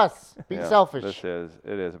 This is us. Be Yeah, selfish. It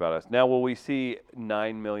is about us. Now, will we see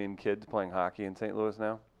 9 million kids playing hockey in St. Louis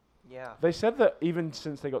now? Yeah. They said that even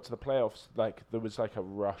since they got to the playoffs, like there was like a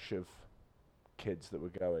rush of kids that were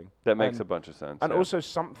going. That makes And- a bunch of sense. And yeah. also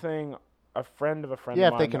something a friend of a friend Yeah,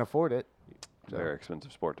 of if mine. they can afford it. Very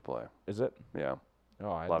expensive sport to play. Is it? Yeah. Oh,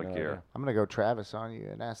 I A lot had of no gear. idea. I'm gonna go Travis on you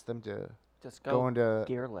and ask them to Just go go into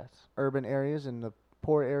gearless. urban areas and the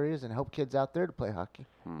poor areas and help kids out there to play hockey.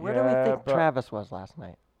 Where do we Yeah, think but- Travis was last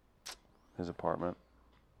night? His apartment.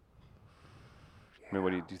 I mean,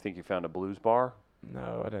 do you think he found a blues bar?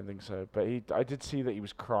 No, I don't think so. But I did see that he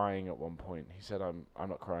was crying at one point. He said, "I'm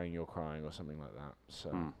not crying, you're crying," or something like that.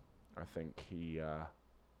 So I think he.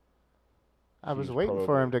 I was He's waiting for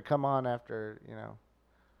probably- him to come on after,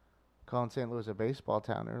 calling St. Louis a baseball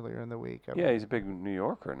town earlier in the week. Yeah, he's a big New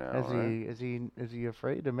Yorker now. Right? Is he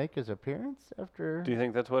afraid to make his appearance after? Do you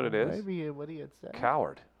think that's what it is? Maybe what he had said.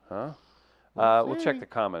 Coward, huh? We'll We'll check see. the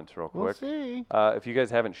comments real We'll quick. see. If you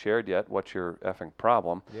guys haven't shared yet, what's your effing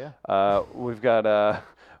problem? Yeah. We've got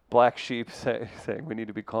Black Sheep saying we need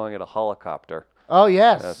to be calling it a helicopter. Oh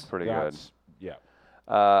yes. That's pretty good. That's, yeah.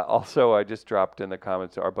 Also, I just dropped in the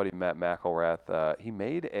comments, our buddy Matt McElrath, he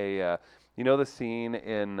made a, the scene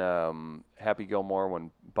in Happy Gilmore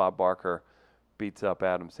when Bob Barker beats up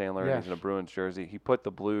Adam Sandler and Yeah. he's in a Bruins jersey. He put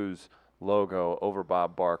the Blues logo over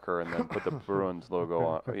Bob Barker and then put the Bruins logo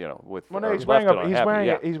on, with Well, no, or he's left wearing it a- on he's Happy, wearing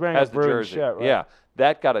yeah, a- he's wearing a has the Bruins jersey. shirt, right? Yeah,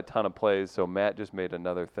 that got a ton of plays, so Matt just made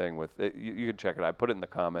another thing with it. You can check it. I put it in the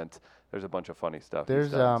comments. There's a bunch of funny stuff. he's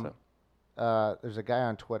There's done, so. there's a guy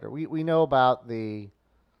on Twitter. We know about the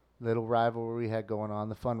little rivalry we had going on,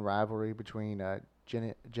 the fun rivalry between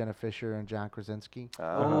Jenna Fisher and John Krasinski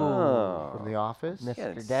Oh. from The Office. Mr. Yeah,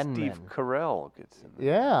 and Denman. Steve Carell gets in there.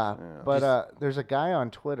 Yeah, Yeah. but there's a guy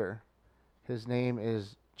on Twitter. His name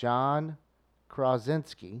is John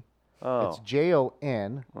Krasinski. Oh. It's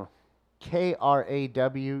JON Oh.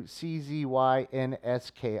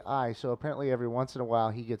 KRAWCZYNSKI. So apparently, every once in a while,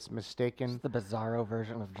 he gets mistaken It's the bizarro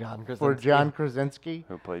version of John Krasinski. for John Krasinski.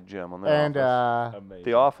 Who played Jim on The And Office. Amazing.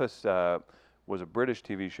 The Office was a British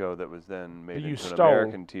TV show that was then made you into an stole.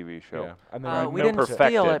 American TV show. Yeah. And then you We milked didn't it.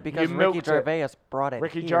 steal perfected. it because You Ricky milked it. Gervais brought it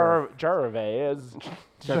Ricky here. Gervais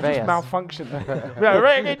Gervais. just malfunctioned. Yeah,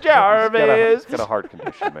 Ricky Gervais. He's got a heart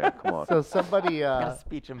condition, man. Come on. So somebody Got a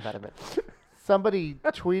speech impediment. somebody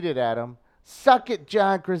tweeted at him, "Suck it,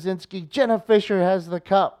 John Krasinski. Jenna Fisher has the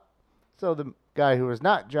cup." So the guy who is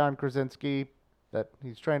not John Krasinski that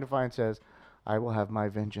he's trying to find says, "I will have my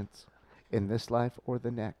vengeance in this life or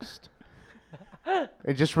the next."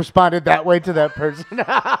 It just responded that way to that person. Do you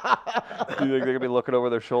think they're going to be looking over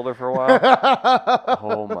their shoulder for a while?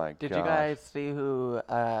 Oh, my Did gosh. you guys see who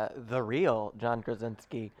the real John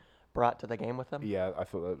Krasinski brought to the game with him? Yeah, I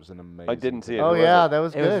thought that was an amazing. I didn't see it. Oh Who was yeah, it? that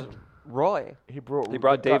was It good. was Roy. He brought He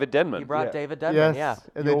brought David Denman. He brought Yeah. David Denman, Yes,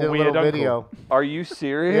 yeah. and they Your did a weird little uncle. video. Are you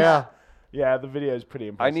serious? Yeah, Yeah, the video is pretty I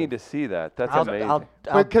impressive. need to see that. That's I'll, amazing. I'll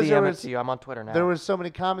Because there DM it was- to you. I'm on Twitter now. There was so many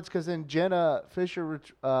comments because then Jenna Fisher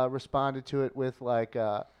responded to it with like,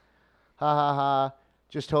 ha ha ha,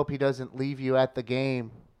 just hope he doesn't leave you at the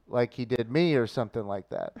game like he did me or something like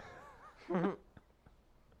that.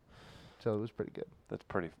 So it was pretty good. That's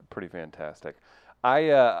pretty fantastic.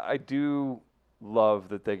 I do love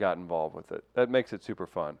that they got involved with it. That makes it super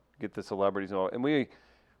fun. Get the celebrities involved, and we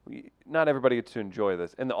not everybody gets to enjoy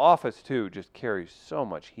this. And The Office too just carries so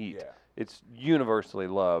much heat. Yeah. It's universally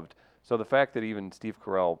loved. So the fact that even Steve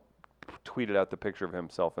Carell tweeted out the picture of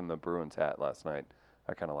himself in the Bruins hat last night,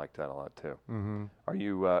 I kind of liked that a lot too. Mm-hmm. Are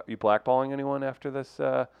you blackballing anyone after this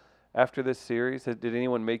series? Did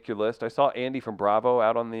anyone make your list? I saw Andy from Bravo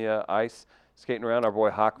out on the ice skating around. Our boy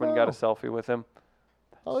Hockman got a selfie with him.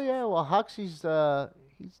 Oh yeah, well Hoxie's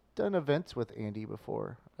he's done events with Andy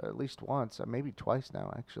before, at least once, maybe twice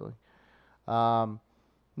now actually.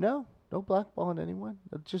 No blackballing anyone.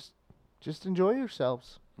 Just enjoy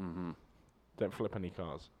yourselves. Mm-hmm. Don't flip any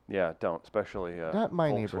cars. Yeah, don't, especially Not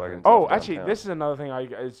my Volkswagens neighborhood. Oh, up actually, downtown. this is another thing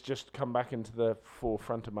it's just come back into the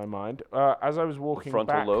forefront of my mind. As I was walking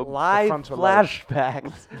frontal back, lobe? Live frontal lobe.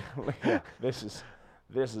 flashbacks. Yeah, this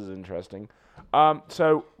is interesting.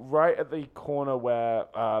 So right at the corner where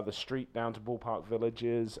the street down to Ballpark Village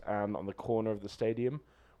is, and on the corner of the stadium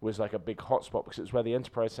was like a big hotspot because it's where the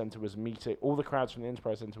Enterprise Center was meeting. All the crowds from the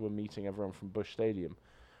Enterprise Center were meeting everyone from Busch Stadium,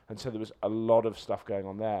 and so there was a lot of stuff going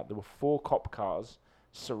on there. There were 4 cop cars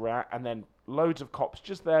and then loads of cops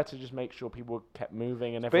just there to just make sure people kept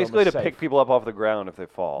moving and everyone Basically was to safe. pick people up off the ground if they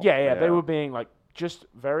fall. Yeah, they were being like just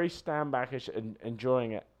very stand-backish and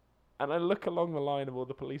enjoying it. And I look along the line of all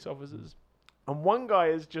the police officers, and one guy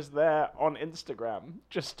is just there on Instagram,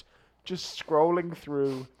 just scrolling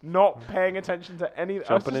through, not paying attention to any.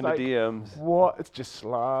 Jumping into DMs. What? It's just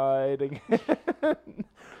sliding.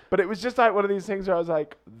 But it was just like one of these things where I was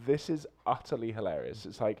like, this is utterly hilarious.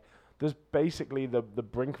 It's like there's basically the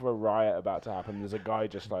brink of a riot about to happen. There's a guy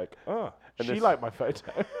just like, oh, And she this- liked my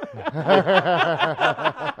photo.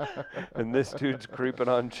 And this dude's creeping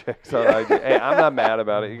on chicks on IG. Hey, I'm not mad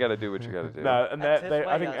about it. You got to do what you got to do. No, and I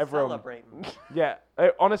think everyone. Yeah,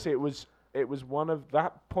 honestly, it was one of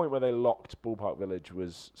that point where they locked Ballpark Village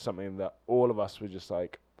was something that all of us were just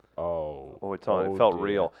like, oh. Oh, it's on. oh It felt dear.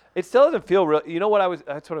 real. It still doesn't feel real. You know what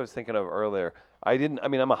that's what I was thinking of earlier. I mean,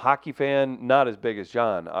 I'm a hockey fan, not as big as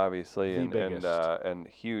John, obviously, The and biggest. and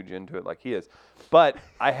huge into it like he is. But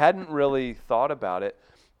I hadn't really thought about it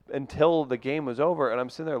until the game was over, and I'm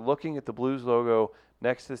sitting there looking at the Blues logo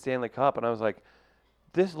next to the Stanley Cup, and I was like,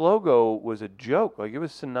 this logo was a joke. Like, it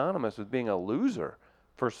was synonymous with being a loser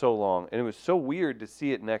for so long, and it was so weird to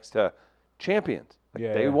see it next to champions. Like,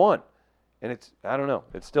 Yeah, they yeah. won. And I don't know.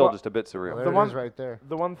 It's still Well, just a bit surreal. There The it one- is right there.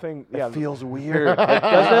 The one thing, It yeah, feels weird.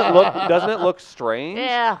 Doesn't it look strange?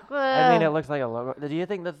 Yeah. I mean, it looks like a logo. Do you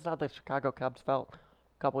think that's how the Chicago Cubs felt a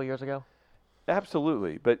couple of years ago?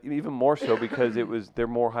 Absolutely, but even more so because they're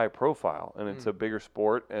more high profile and it's a bigger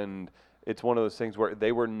sport, and it's one of those things where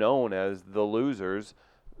they were known as the losers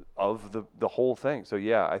of the whole thing. So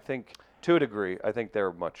yeah, I think to a degree, I think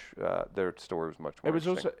their story was much more. it was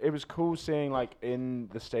interesting. also cool seeing like in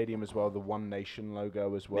the stadium as well the One Nation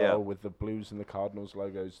logo as well Yeah. with the Blues and the Cardinals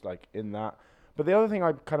logos like in that. But the other thing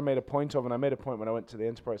I kind of made a point of, and I made a point when I went to the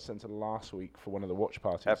Enterprise Center last week for one of the watch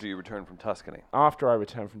parties. After you returned from Tuscany. After I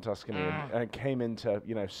returned from Tuscany and came in to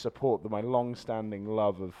support my long-standing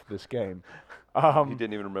love of this game. He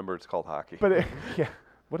didn't even remember it's called hockey.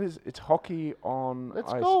 But it's hockey on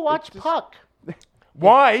Let's ice. go watch It's just- puck.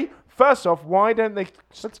 Why? First off, why don't they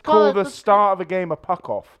Let's call call it the the- start of a game a puck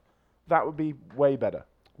off? That would be way better.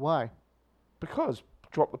 Why? Because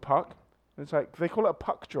drop the puck. It's like they call it a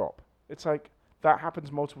puck drop. It's like that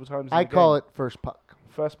happens multiple times. In I the call game. it first puck.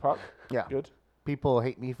 First puck. Yeah. Good. People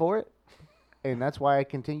hate me for it, and that's why I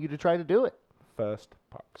continue to try to do it. First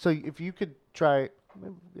puck. So if you could try,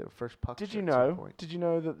 maybe we'll get a first puck. Did you at some know? point. Did you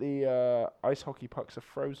know that the ice hockey pucks are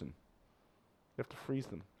frozen? You have to freeze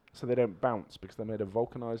them so they don't bounce because they're made of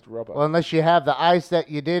vulcanized rubber. Well, unless you have the ice that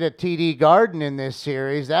you did at TD Garden in this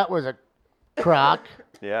series, that was a crock.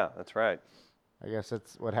 Yeah, that's right. I guess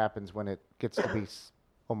that's what happens when it gets to be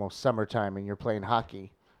almost summertime and you're playing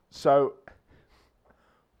hockey. So,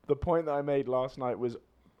 the point that I made last night was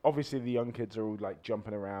obviously the young kids are all like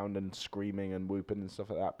jumping around and screaming and whooping and stuff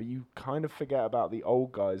like that, but you kind of forget about the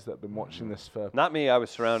old guys that have been watching this for. Not me. I was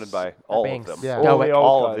surrounded by all being of them. Yeah. All the old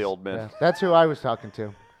All of guys. the old men. Yeah, that's who I was talking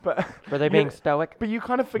to. But Were they you being know- stoic? But you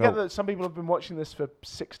kind of forget No. that some people have been watching this for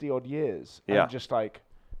 60 odd years. Yeah. And just like,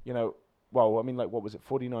 well, I mean, like, what was it?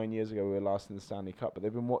 49 years ago we were last in the Stanley Cup, but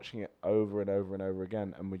they've been watching it over and over and over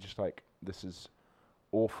again, and we're just like, this is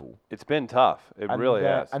awful. It's been tough. It And really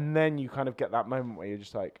then, has. And then you kind of get that moment where you're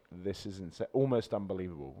just like, this is insane, almost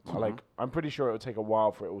unbelievable. Like, I'm pretty sure it would take a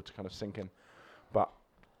while for it all to kind of sink in. But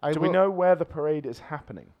do we know where the parade is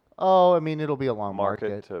happening? Oh, I mean, it'll be along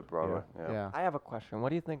Market to Broadway. Yeah. I have a question. What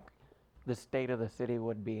do you think the state of the city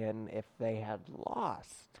would be in if they had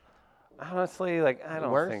lost? Honestly, like I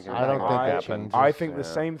don't Worse? think. I don't think it happened. changes. I think the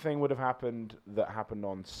Yeah. same thing would have happened that happened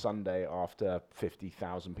on Sunday after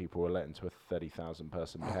 50,000 people were let into a 30,000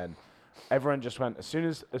 person pen. Everyone just went as soon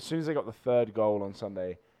as they got the third goal on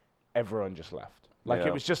Sunday, everyone just left. Like Yeah.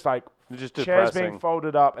 it was just like Just chairs depressing. being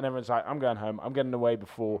folded up, and everyone's like, "I'm going home. I'm getting away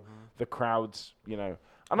before the crowds." You know,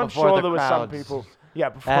 and I'm Before sure the there was some crowds. people. Yeah,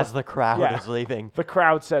 before As the crowd yeah. is leaving. the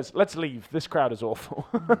crowd says, "Let's leave. This crowd is awful."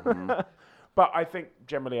 Mm-hmm. But I think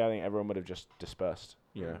generally, everyone would have just dispersed.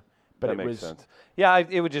 You know, but that it makes was sense. Yeah,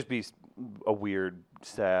 it would just be a weird,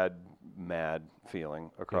 sad, mad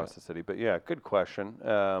feeling across the city. But yeah, good question.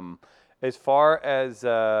 As far as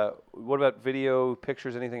what about video,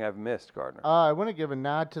 pictures, anything I've missed, Gardner? I want to give a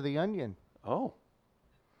nod to The Onion Oh,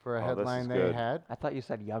 for a Oh, this headline is they good. had. I thought you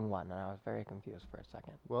said young one, and I was very confused for a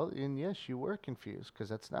second. Well, and yes, you were confused because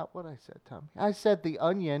that's not what I said, Tommy. I said The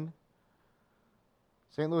Onion.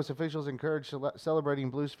 St. Louis officials encourage celebrating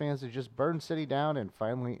Blues fans to just burn city down and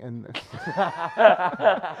finally end this.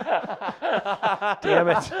 damn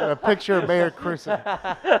it! A picture of Mayor Chrisson.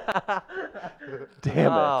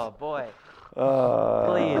 Damn Oh, boy.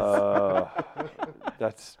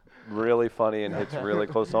 That's really funny and hits really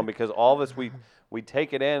close on because all of us we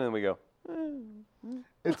take it in and we go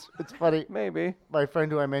It's funny. maybe. My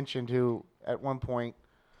friend who I mentioned, who at one point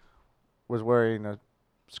was wearing a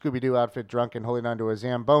Scooby-Doo outfit, drunk and holding onto a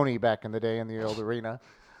Zamboni back in the day in the old arena,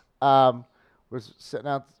 was sitting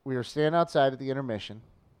out. We were standing outside at the intermission,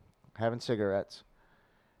 having cigarettes,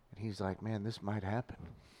 and he's like, "Man, this might happen.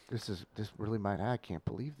 This really might. I can't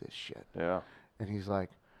believe this shit." Yeah. And he's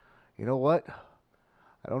like, "You know what?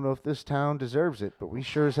 I don't know if this town deserves it, but we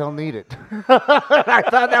sure as hell need it." I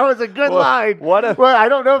thought that was a good line. what a- Well, I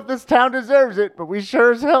don't know if this town deserves it, but we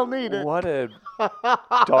sure as hell need it. What a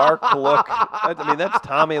dark look. I mean, that's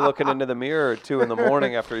Tommy looking into the mirror at 2 a.m.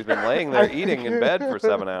 after he's been laying there eating in bed for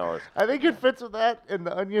 7 hours. I think it fits with that in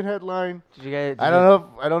the Onion headline. Did you guys? I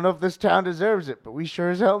don't know if this town deserves it, but we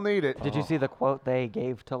sure as hell need it. Did you see the quote they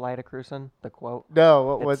gave to Lyda Cruson? The quote. No,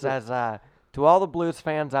 what It was says, "To all the Blues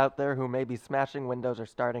fans out there who may be smashing windows or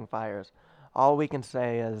starting fires, all we can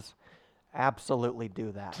say is, absolutely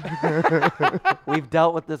do that. We've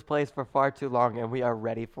dealt with this place for far too long, and we are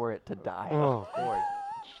ready for it to die." Oh boy,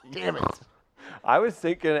 damn it! I was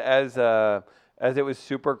thinking as it was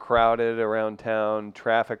super crowded around town,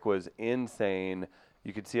 traffic was insane.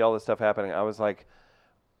 You could see all this stuff happening. I was like,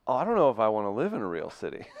 oh, I don't know if I want to live in a real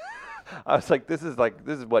city. I was like, this is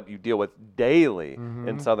what you deal with daily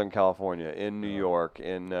in Southern California, in New York,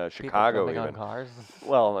 in People Chicago jumping on even. cars.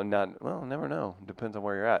 Well, never know. Depends on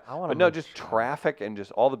where you're at. I wanna But no, move just to Chicago. traffic and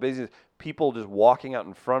just all the busyness. People just walking out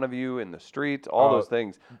in front of you in the streets, all those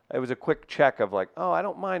things. It was a quick check of like, oh, I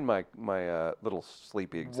don't mind my little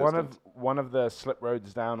sleepy existence. One of the slip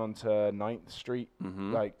roads down onto 9th Street,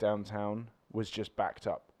 Mm-hmm. like downtown, was just backed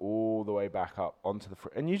up all the way back up onto the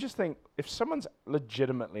and you just think, if someone's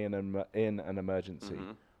legitimately in an emergency,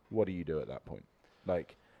 Mm-hmm. what do you do at that point?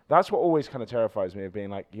 Like, that's what always kind of terrifies me, of being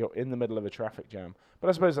like, you're in the middle of a traffic jam. But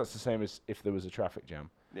I suppose that's the same as if there was a traffic jam.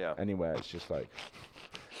 Yeah. Anywhere, it's just like,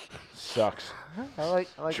 sucks. I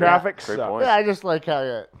like Traffic Great sucks. point. Yeah, I just like how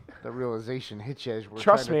the realization hits you as we're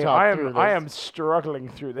Trust trying me, to talk I through am this. struggling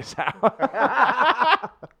through this hour.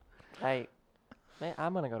 Hey, man,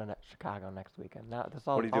 I'm gonna go to Chicago next weekend. Now, this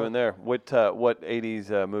all. What are you doing there? What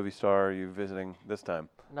 80s movie star are you visiting this time?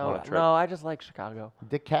 on No, a trip? no, I just like Chicago.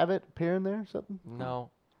 Dick Cavett appearing there or something? No,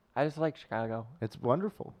 I just like Chicago. It's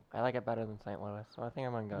wonderful. I like it better than St. Louis, so I think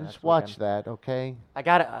I'm gonna go. Just next watch weekend. that, okay? I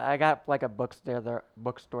got like a bookstore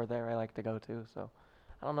there I like to go to. So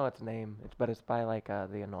I don't know its name. But it's by like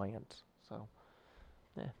The Annoyance. So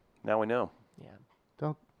Now we know. yeah.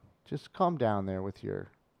 Don't just calm down there with your.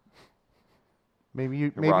 Maybe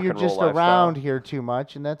rock you're and just roll lifestyle. around here too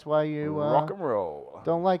much, and that's why you Rock and roll.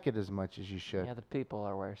 don't like it as much as you should. Yeah, the people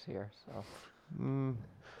are worse here. So Mm.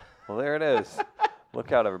 Well, there it is.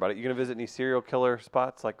 Look out, everybody. You gonna visit any serial killer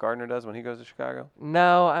spots like Gardner does when he goes to Chicago?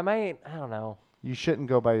 no, I might. I don't know. You shouldn't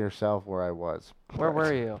go by yourself where I was. Where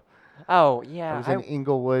were you? Oh yeah, I was in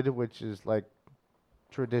Inglewood, which is like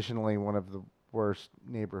traditionally one of the worst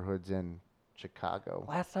neighborhoods in Chicago.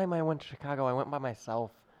 last time I went to Chicago, I went by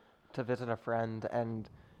myself to visit a friend, and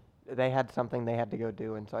they had something they had to go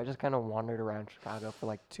do, and so I just kind of wandered around Chicago for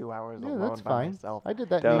like 2 hours Yeah, alone that's by fine. myself. I did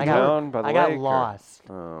that. in New York. Downtown by the I got lake, or- lost.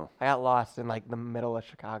 Oh. I got lost in like the middle of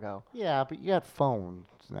Chicago. Yeah, but you got phones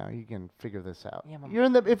now. You can figure this out. Yeah,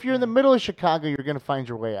 If you're in the middle of Chicago, you're gonna find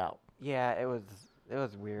your way out. Yeah, it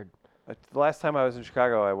was weird. The last time I was in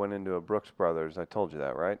Chicago, I went into a Brooks Brothers. I told you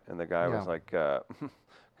that, right? And the guy was Yeah. like,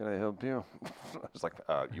 "Can I help you?" I was like,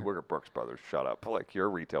 "You work at Brooks Brothers. Shut up. Like, you're a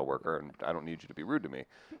retail worker, and I don't need you to be rude to me."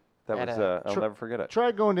 That At was. a- I'll never forget it.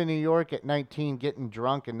 Try going to New York at 19, getting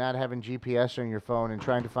drunk, and not having GPS on your phone, and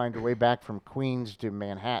trying to find your way back from Queens to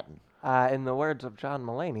Manhattan. In the words of John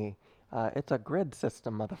Mulaney, it's a grid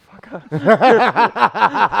system, motherfucker.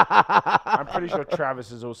 I'm pretty sure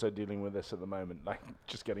Travis is also dealing with this at the moment, like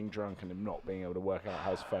just getting drunk and him not being able to work out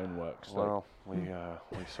how his phone works. So. Well,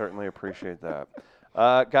 we certainly appreciate that.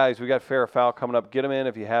 Guys, we got Fair or Foul coming up. Get them in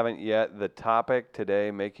if you haven't yet. The topic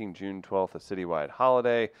today, making June 12th a citywide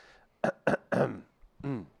holiday.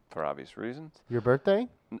 For obvious reasons. Your birthday?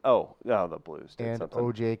 Oh, the Blues did And something.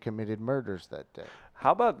 O.J. committed murders that day.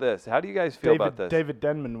 How about this? How do you guys feel about this? David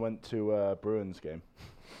Denman went to a Bruins game,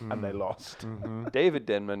 and they lost. Mm-hmm. David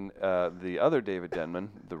Denman, the other David Denman,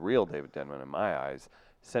 the real David Denman in my eyes,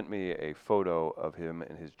 sent me a photo of him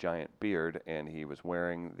and his giant beard, and he was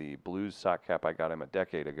wearing the Blues sock cap I got him a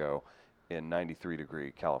decade ago in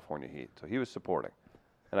 93-degree California heat. So he was supporting.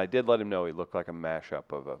 And I did let him know he looked like a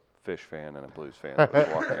mashup of a Fish fan and a Blues fan that was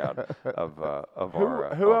walking out of our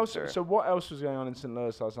Who home else? area. So what else was going on in St.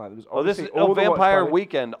 Louis last night? There was Oh, this is obviously all the watch Vampire party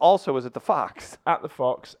Weekend also was at the Fox. at the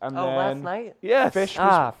Fox, and Oh, then last night? Yes. Fish Ah,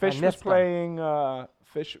 was, I Fish was missed that. playing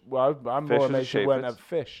Fish. Well, I'm Fish more was at amazed you weren't Chaffetz. at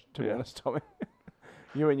Fish, to be Yeah. honest, Tommy.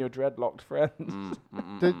 You and your dreadlocked friends.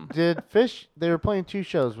 Did Fish? They were playing two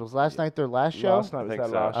shows. Was last night their last show? Last night was think their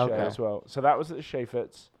so. last show Okay. as well. So that was at the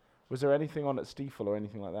Chaffetz. Was there anything on at Stiefel or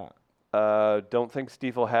anything like that? Don't think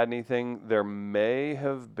Stiefel had anything. There may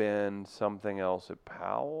have been something else at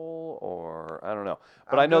Powell, or I don't know.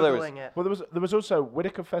 But I know there was. It. Well, there was also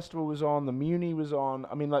Whitaker Festival was on. The Muni was on.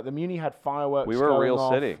 I mean, like the Muni had fireworks. We were going Real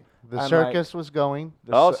off, City. The and, circus was going.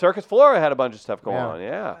 the Oh, cir- Circus Flora had a bunch of stuff going Yeah. on.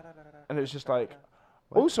 Yeah. and it was just like.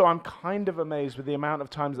 Also, I'm kind of amazed with the amount of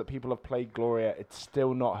times that people have played Gloria. It's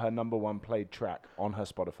still not her #1 played track on her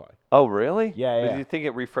Spotify. Oh, really? Yeah, But yeah. Do you think it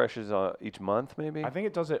refreshes each month, maybe? I think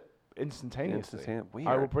it does it instantaneously. Instantaneous.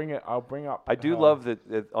 I will Weird. bring it. I'll bring up. I do her- love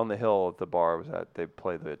that on the hill at the bar I was at, they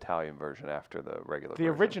play the Italian version after the regular the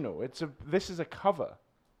version. original. This is a cover.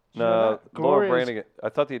 Do you know No, that? Laura Gloria's- Branigan. I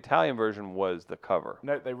thought the Italian version was the cover.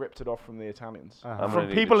 No, they ripped it off from the Italians. Uh-huh. I'm gonna From need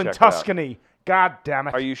to people in check it out. Tuscany. God damn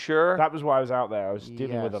it. Are you sure? That was why I was out there. I was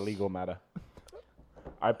dealing with a Yes. legal matter.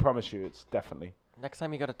 I promise you, it's definitely. Next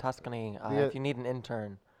time you go to Tuscany, Yeah. if you need an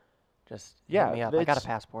intern, just Yeah, hit me up. I got a it's-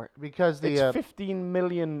 passport. Because the It's 15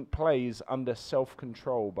 million plays under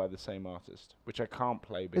Self-Control by the same artist, which I can't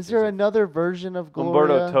play. Because is there of- another version of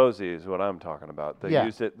Gloria? Umberto Tozzi is what I'm talking about. They Yeah.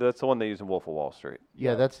 used it. That's the one they used in Wolf of Wall Street.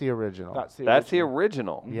 Yeah, that's the original. That's the That's the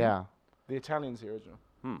original. original. yeah. The Italian's the original.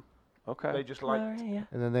 Okay. They just liked. Gloria,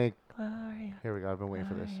 And then they. Gloria, Here we go. I've been waiting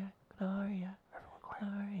for this. Gloria,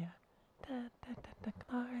 Gloria, da, da, da, da,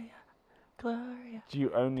 Gloria, Gloria. Do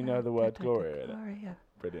you only know the word Gloria in it? Gloria,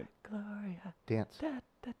 Brilliant. Gloria, Dance. da,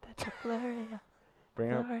 da, da, da, Gloria,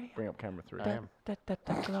 Bring up, Gloria. bring up camera 3. I am. da, da,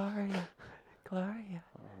 da, Gloria, Gloria,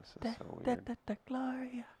 Oh, this is da, so da, weird. da, da,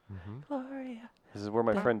 Gloria, Gloria, This is where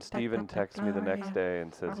my da, friend da, Steven da, texts me the next Gloria, day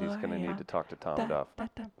and says he's going to Gloria, need to talk to Tom da, Duff. da,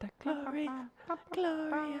 da, da, Gloria,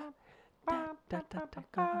 Gloria, da, da, da, da,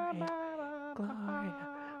 Gloria, Gloria.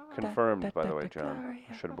 Confirmed, da, by the da, way, da, John. Gloria.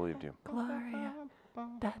 I should have believed you. Gloria,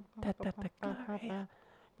 da da da da Gloria,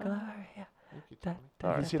 Gloria, da All da.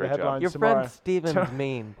 right, You see the great job. headlines Your tomorrow. friend Steven's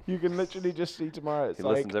mean. You can literally just see tomorrow. It's He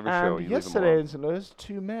like, listens every show, and you leave him yesterday alone." in St. Louis,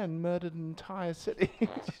 2 men murdered an entire city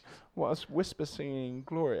whilst whisper singing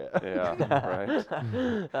Gloria. Yeah, right.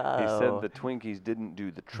 He Oh. said the Twinkies didn't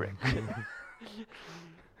do the trick.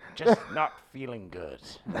 Just not feeling good.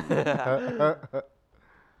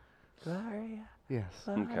 Gloria. Yes.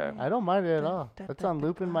 Okay. I don't mind it at all. That's on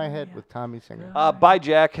loop in my head with Tommy singing. By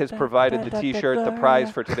Jack has provided the T-shirt, the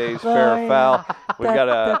prize for today's Fair or Foul. We've got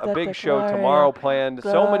a big show tomorrow planned.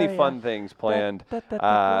 So many fun things planned. We're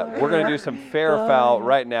going to do some Fair or Foul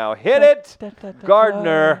right now. Hit it,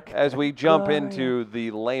 Gardner, as we jump into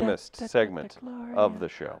the lamest segment of the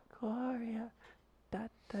show. Gloria, da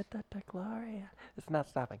da da da Gloria. It's not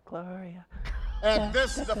stopping. Gloria. At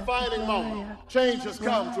this defining moment, change has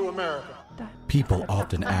come to America. People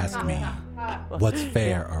often ask me, what's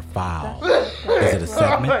fair or foul? Is it a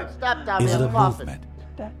segment? Stop, Tommy. Is it a I'm coughing. movement?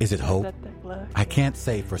 Is it hope? I can't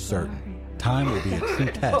say for certain. Time will be a true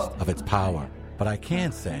test of its power. But I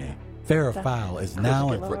can say Fair or Foul is now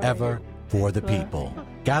and forever for the people.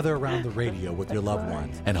 Gather around the radio with your loved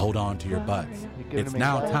ones and hold on to your butts. It's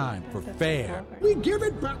now time for Fair We give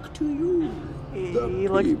it back to you. He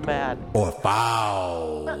looks mad. or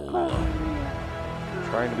Foul.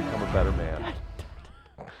 Trying to become a better man.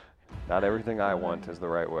 Not everything I want is the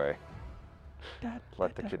right way.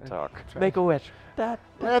 Let the kid talk. Make a wish.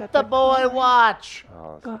 Let the boy watch.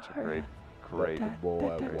 Oh, such a great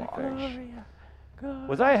Boy, thing.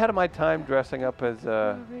 Was I ahead of my time dressing up as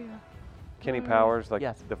Kenny Powers, like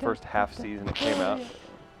Yes. the first half season it came out?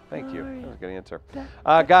 Thank you. That was a good answer.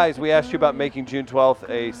 Guys, we asked you about making June 12th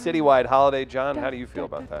a citywide holiday. John, how do you feel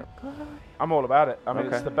about that? I'm all about it. I mean,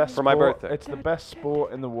 Okay. it's the best For my sport. birthday. It's the best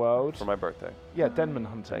sport in the world. For my birthday. Yeah, Denman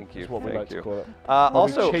hunting. Thank you, Is what we thank like you. to call it.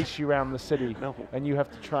 Also, Also, chase you around the city, No. and you have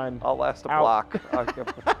to try and. I'll last a Out. block.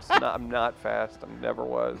 I'm not fast. I never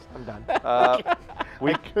was. I'm done.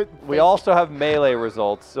 We also have Melee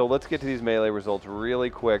results, so let's get to these Melee results really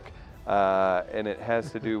quick, and it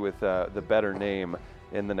has to do with the better name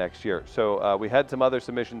in the next year. So we had some other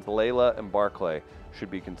submissions. Layla and Barclay should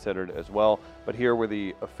be considered as well, but here were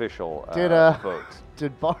the official votes.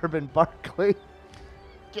 Did Barb and Barkley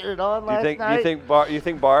get it on Do last you night?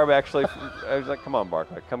 think Barb actually? I was like, come on,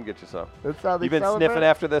 Barclay, come get you some. That's how they You've been celebrate? sniffing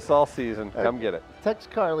after this all season. Come get it. Text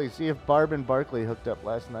Carly, see if Barb and Barkley hooked up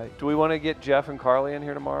last night. Do we want to get Jeff and Carly in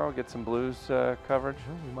here tomorrow? Get some blues coverage?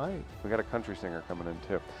 Oh, we might. We got a country singer coming in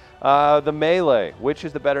too. The Melee, which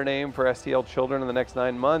is the better name for STL children in the next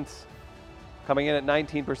 9 months? Coming in at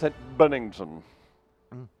 19%, Bennington.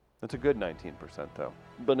 That's a good 19% though.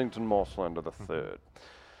 Bennington Moslander the third.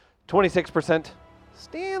 26%,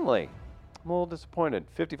 Stanley. I'm a little disappointed.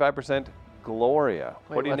 55%, Gloria.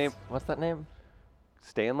 Wait, What do you name? What's that name?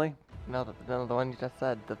 Stanley? No, the one you just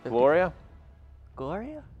said. The 50 Gloria?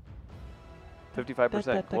 Gloria?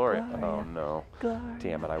 55% Gloria. Oh Gloria. no. Gloria.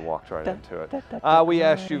 Damn it, I walked right into it. da, We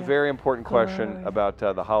asked you a Gloria. very important question Gloria. about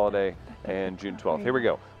the holiday and June 12th. Here we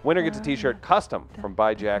go. Winner gets a t-shirt custom from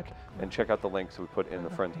BuyJack, and check out the links we put in the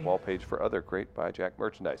Friends wall page for other great BuyJack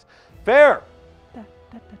merchandise. Fair!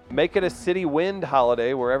 Make it a city wind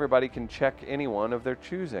holiday where everybody can check anyone of their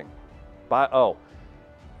choosing.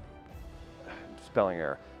 Spelling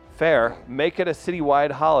error. Fair, make it a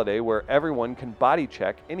citywide holiday where everyone can body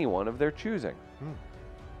check anyone of their choosing.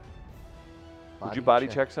 Would you body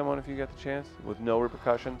check someone if you got the chance with no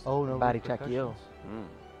repercussions? Oh, no. Body check you. repercussions.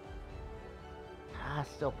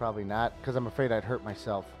 Still probably not, because I'm afraid I'd hurt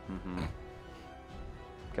myself. Mm-hmm.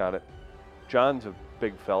 Got it. John's a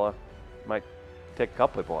big fella. Might take a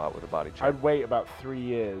couple people out with a body check. I'd wait about 3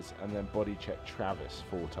 years and then body check Travis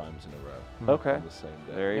 4 times in a row. Okay. On the same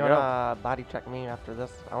day. There you You go. wanna body check me after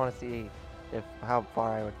this? I want to see how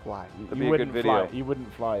far I would fly. That'd You be a good wouldn't video. fly. You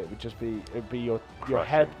wouldn't fly. It would just be. It'd be your Crush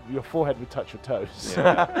head. Your forehead would touch your toes.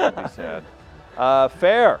 Yeah, that'd be sad.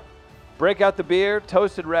 Fair. Break out the beer,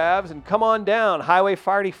 toasted ravs, and come on down. Highway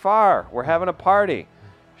Farty Far. We're having a party.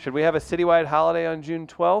 Should we have a citywide holiday on June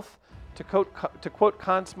 12th? To quote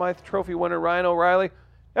Conn Smythe Trophy winner Ryan O'Reilly,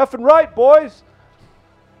 effing right, boys.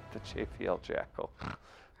 The JPL Jackal.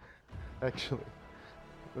 Actually,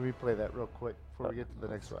 let me play that real quick before we get to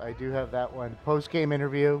the next one. I do have that one. Post-game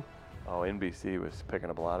interview. Oh, NBC was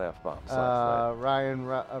picking up a lot of F-bombs last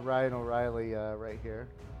night. Ryan O'Reilly right here.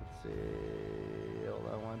 Let's see. Hold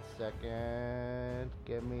on one second.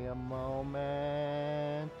 Give me a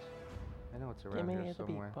moment. I know it's around here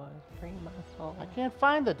somewhere. I can't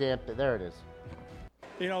find the damn thing. There it is.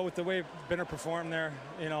 You know, with the way Binner performed there,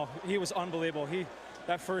 you know, he was unbelievable.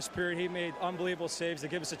 That first period, he made unbelievable saves to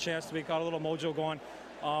give us a chance. We got a little mojo going.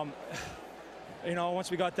 You know, once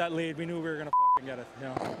we got that lead, we knew we were going to fucking get it. You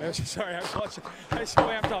know, I was just sorry. I so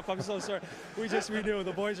amped up. I'm so sorry. We knew.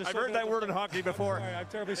 The boys are I've so heard good. that word in hockey before. Sorry, I'm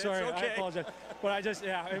terribly It's sorry. okay. I apologize. But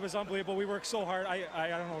it was unbelievable. We worked so hard. I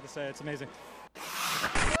don't know what to say. It's amazing.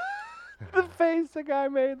 The face the guy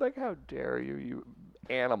made, like, how dare you, you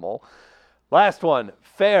animal. Last one,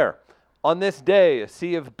 fair. On this day, a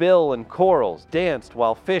sea of bill and corals danced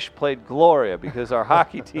while fish played Gloria because our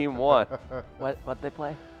hockey team won. What they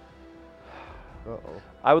play? Uh-oh.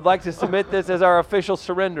 I would like to submit this as our official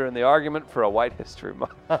surrender in the argument for a White History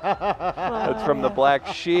Month. That's from the Black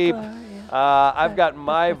Sheep. I've got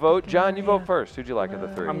my vote. John, you vote first. Who'd you like of the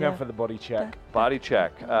three? I'm going for the body check. Body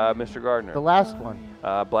check. Mr. Gardner. The last one.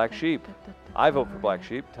 Black Sheep. I vote for Black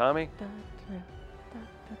Sheep. Tommy?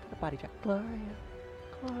 Body check. Gloria.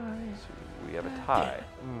 Gloria. So we have a tie.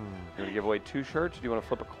 You want to give away 2 shirts, or do you want to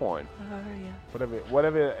flip a coin?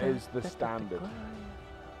 Whatever is the standard.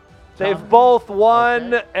 They've both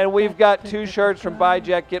won, and we've got 2 shirts from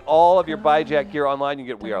BuyJack. Get all of your BuyJack gear online. You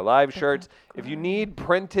get We Are Live shirts. If you need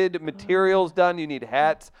printed materials done, you need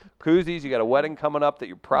hats, Koozies, you got a wedding coming up that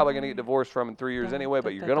you're probably going to get divorced from in 3 years anyway,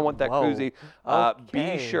 but you're going to want that Whoa. koozie.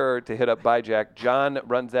 Okay. Be sure to hit up By Jack. John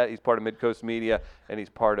runs that. He's part of Midcoast Media, and he's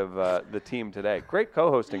part of the team today. Great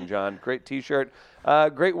co-hosting, John. Great T-shirt.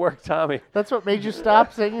 Great work, Tommy. That's what made you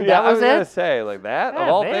stop singing? Yeah, That I was was going to it? say, like that, of Yeah,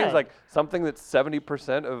 all man. things, like something that's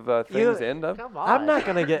 70% of things end up. Come on. I'm not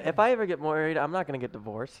gonna get. If I ever get married, I'm not gonna get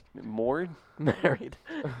divorced. Moored? Married.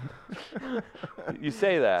 You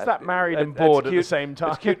say that. It's that married and That's bored at the cute. same time.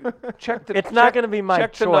 That's cute. Check the. It's not check- gonna be my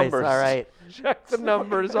check the choice. numbers. All right. Check the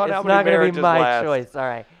numbers on how It's many not gonna marriages be my last. choice. All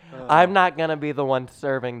right. I'm not gonna be the one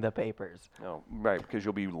serving the papers. No, right, because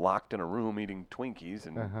you'll be locked in a room eating Twinkies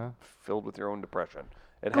and filled with your own depression.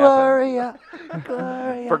 It happened. Gloria,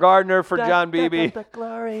 Gloria. For Gardner, for Da, John da, da, Beebe, da,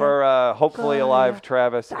 Gloria, for hopefully a live Gloria,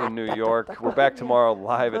 Travis in New York. We're back tomorrow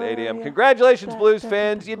live at 8 a.m. Gloria, Congratulations, da, Blues da,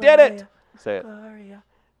 fans. da, You did it. Gloria, Say it. Gloria.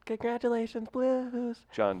 Congratulations, Blues.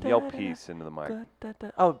 John, Da, yell da, da, peace into the mic. da, da, da.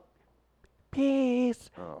 Oh, peace,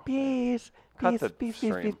 Oh, peace, Cut peace, the peace,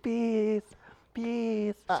 peace, stream. peace, peace,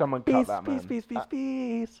 peace. Someone Peace, cut that, peace, man. peace, peace,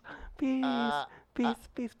 peace, peace, peace,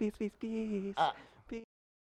 peace, peace, peace, peace.